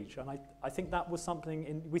repressed rage. And I think that was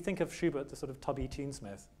something, we think of Schubert, the sort of tubby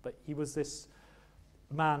tunesmith, but he was this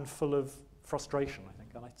man full of frustration, I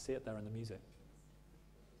think, and I see it there in the music.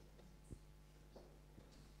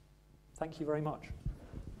 Thank you very much.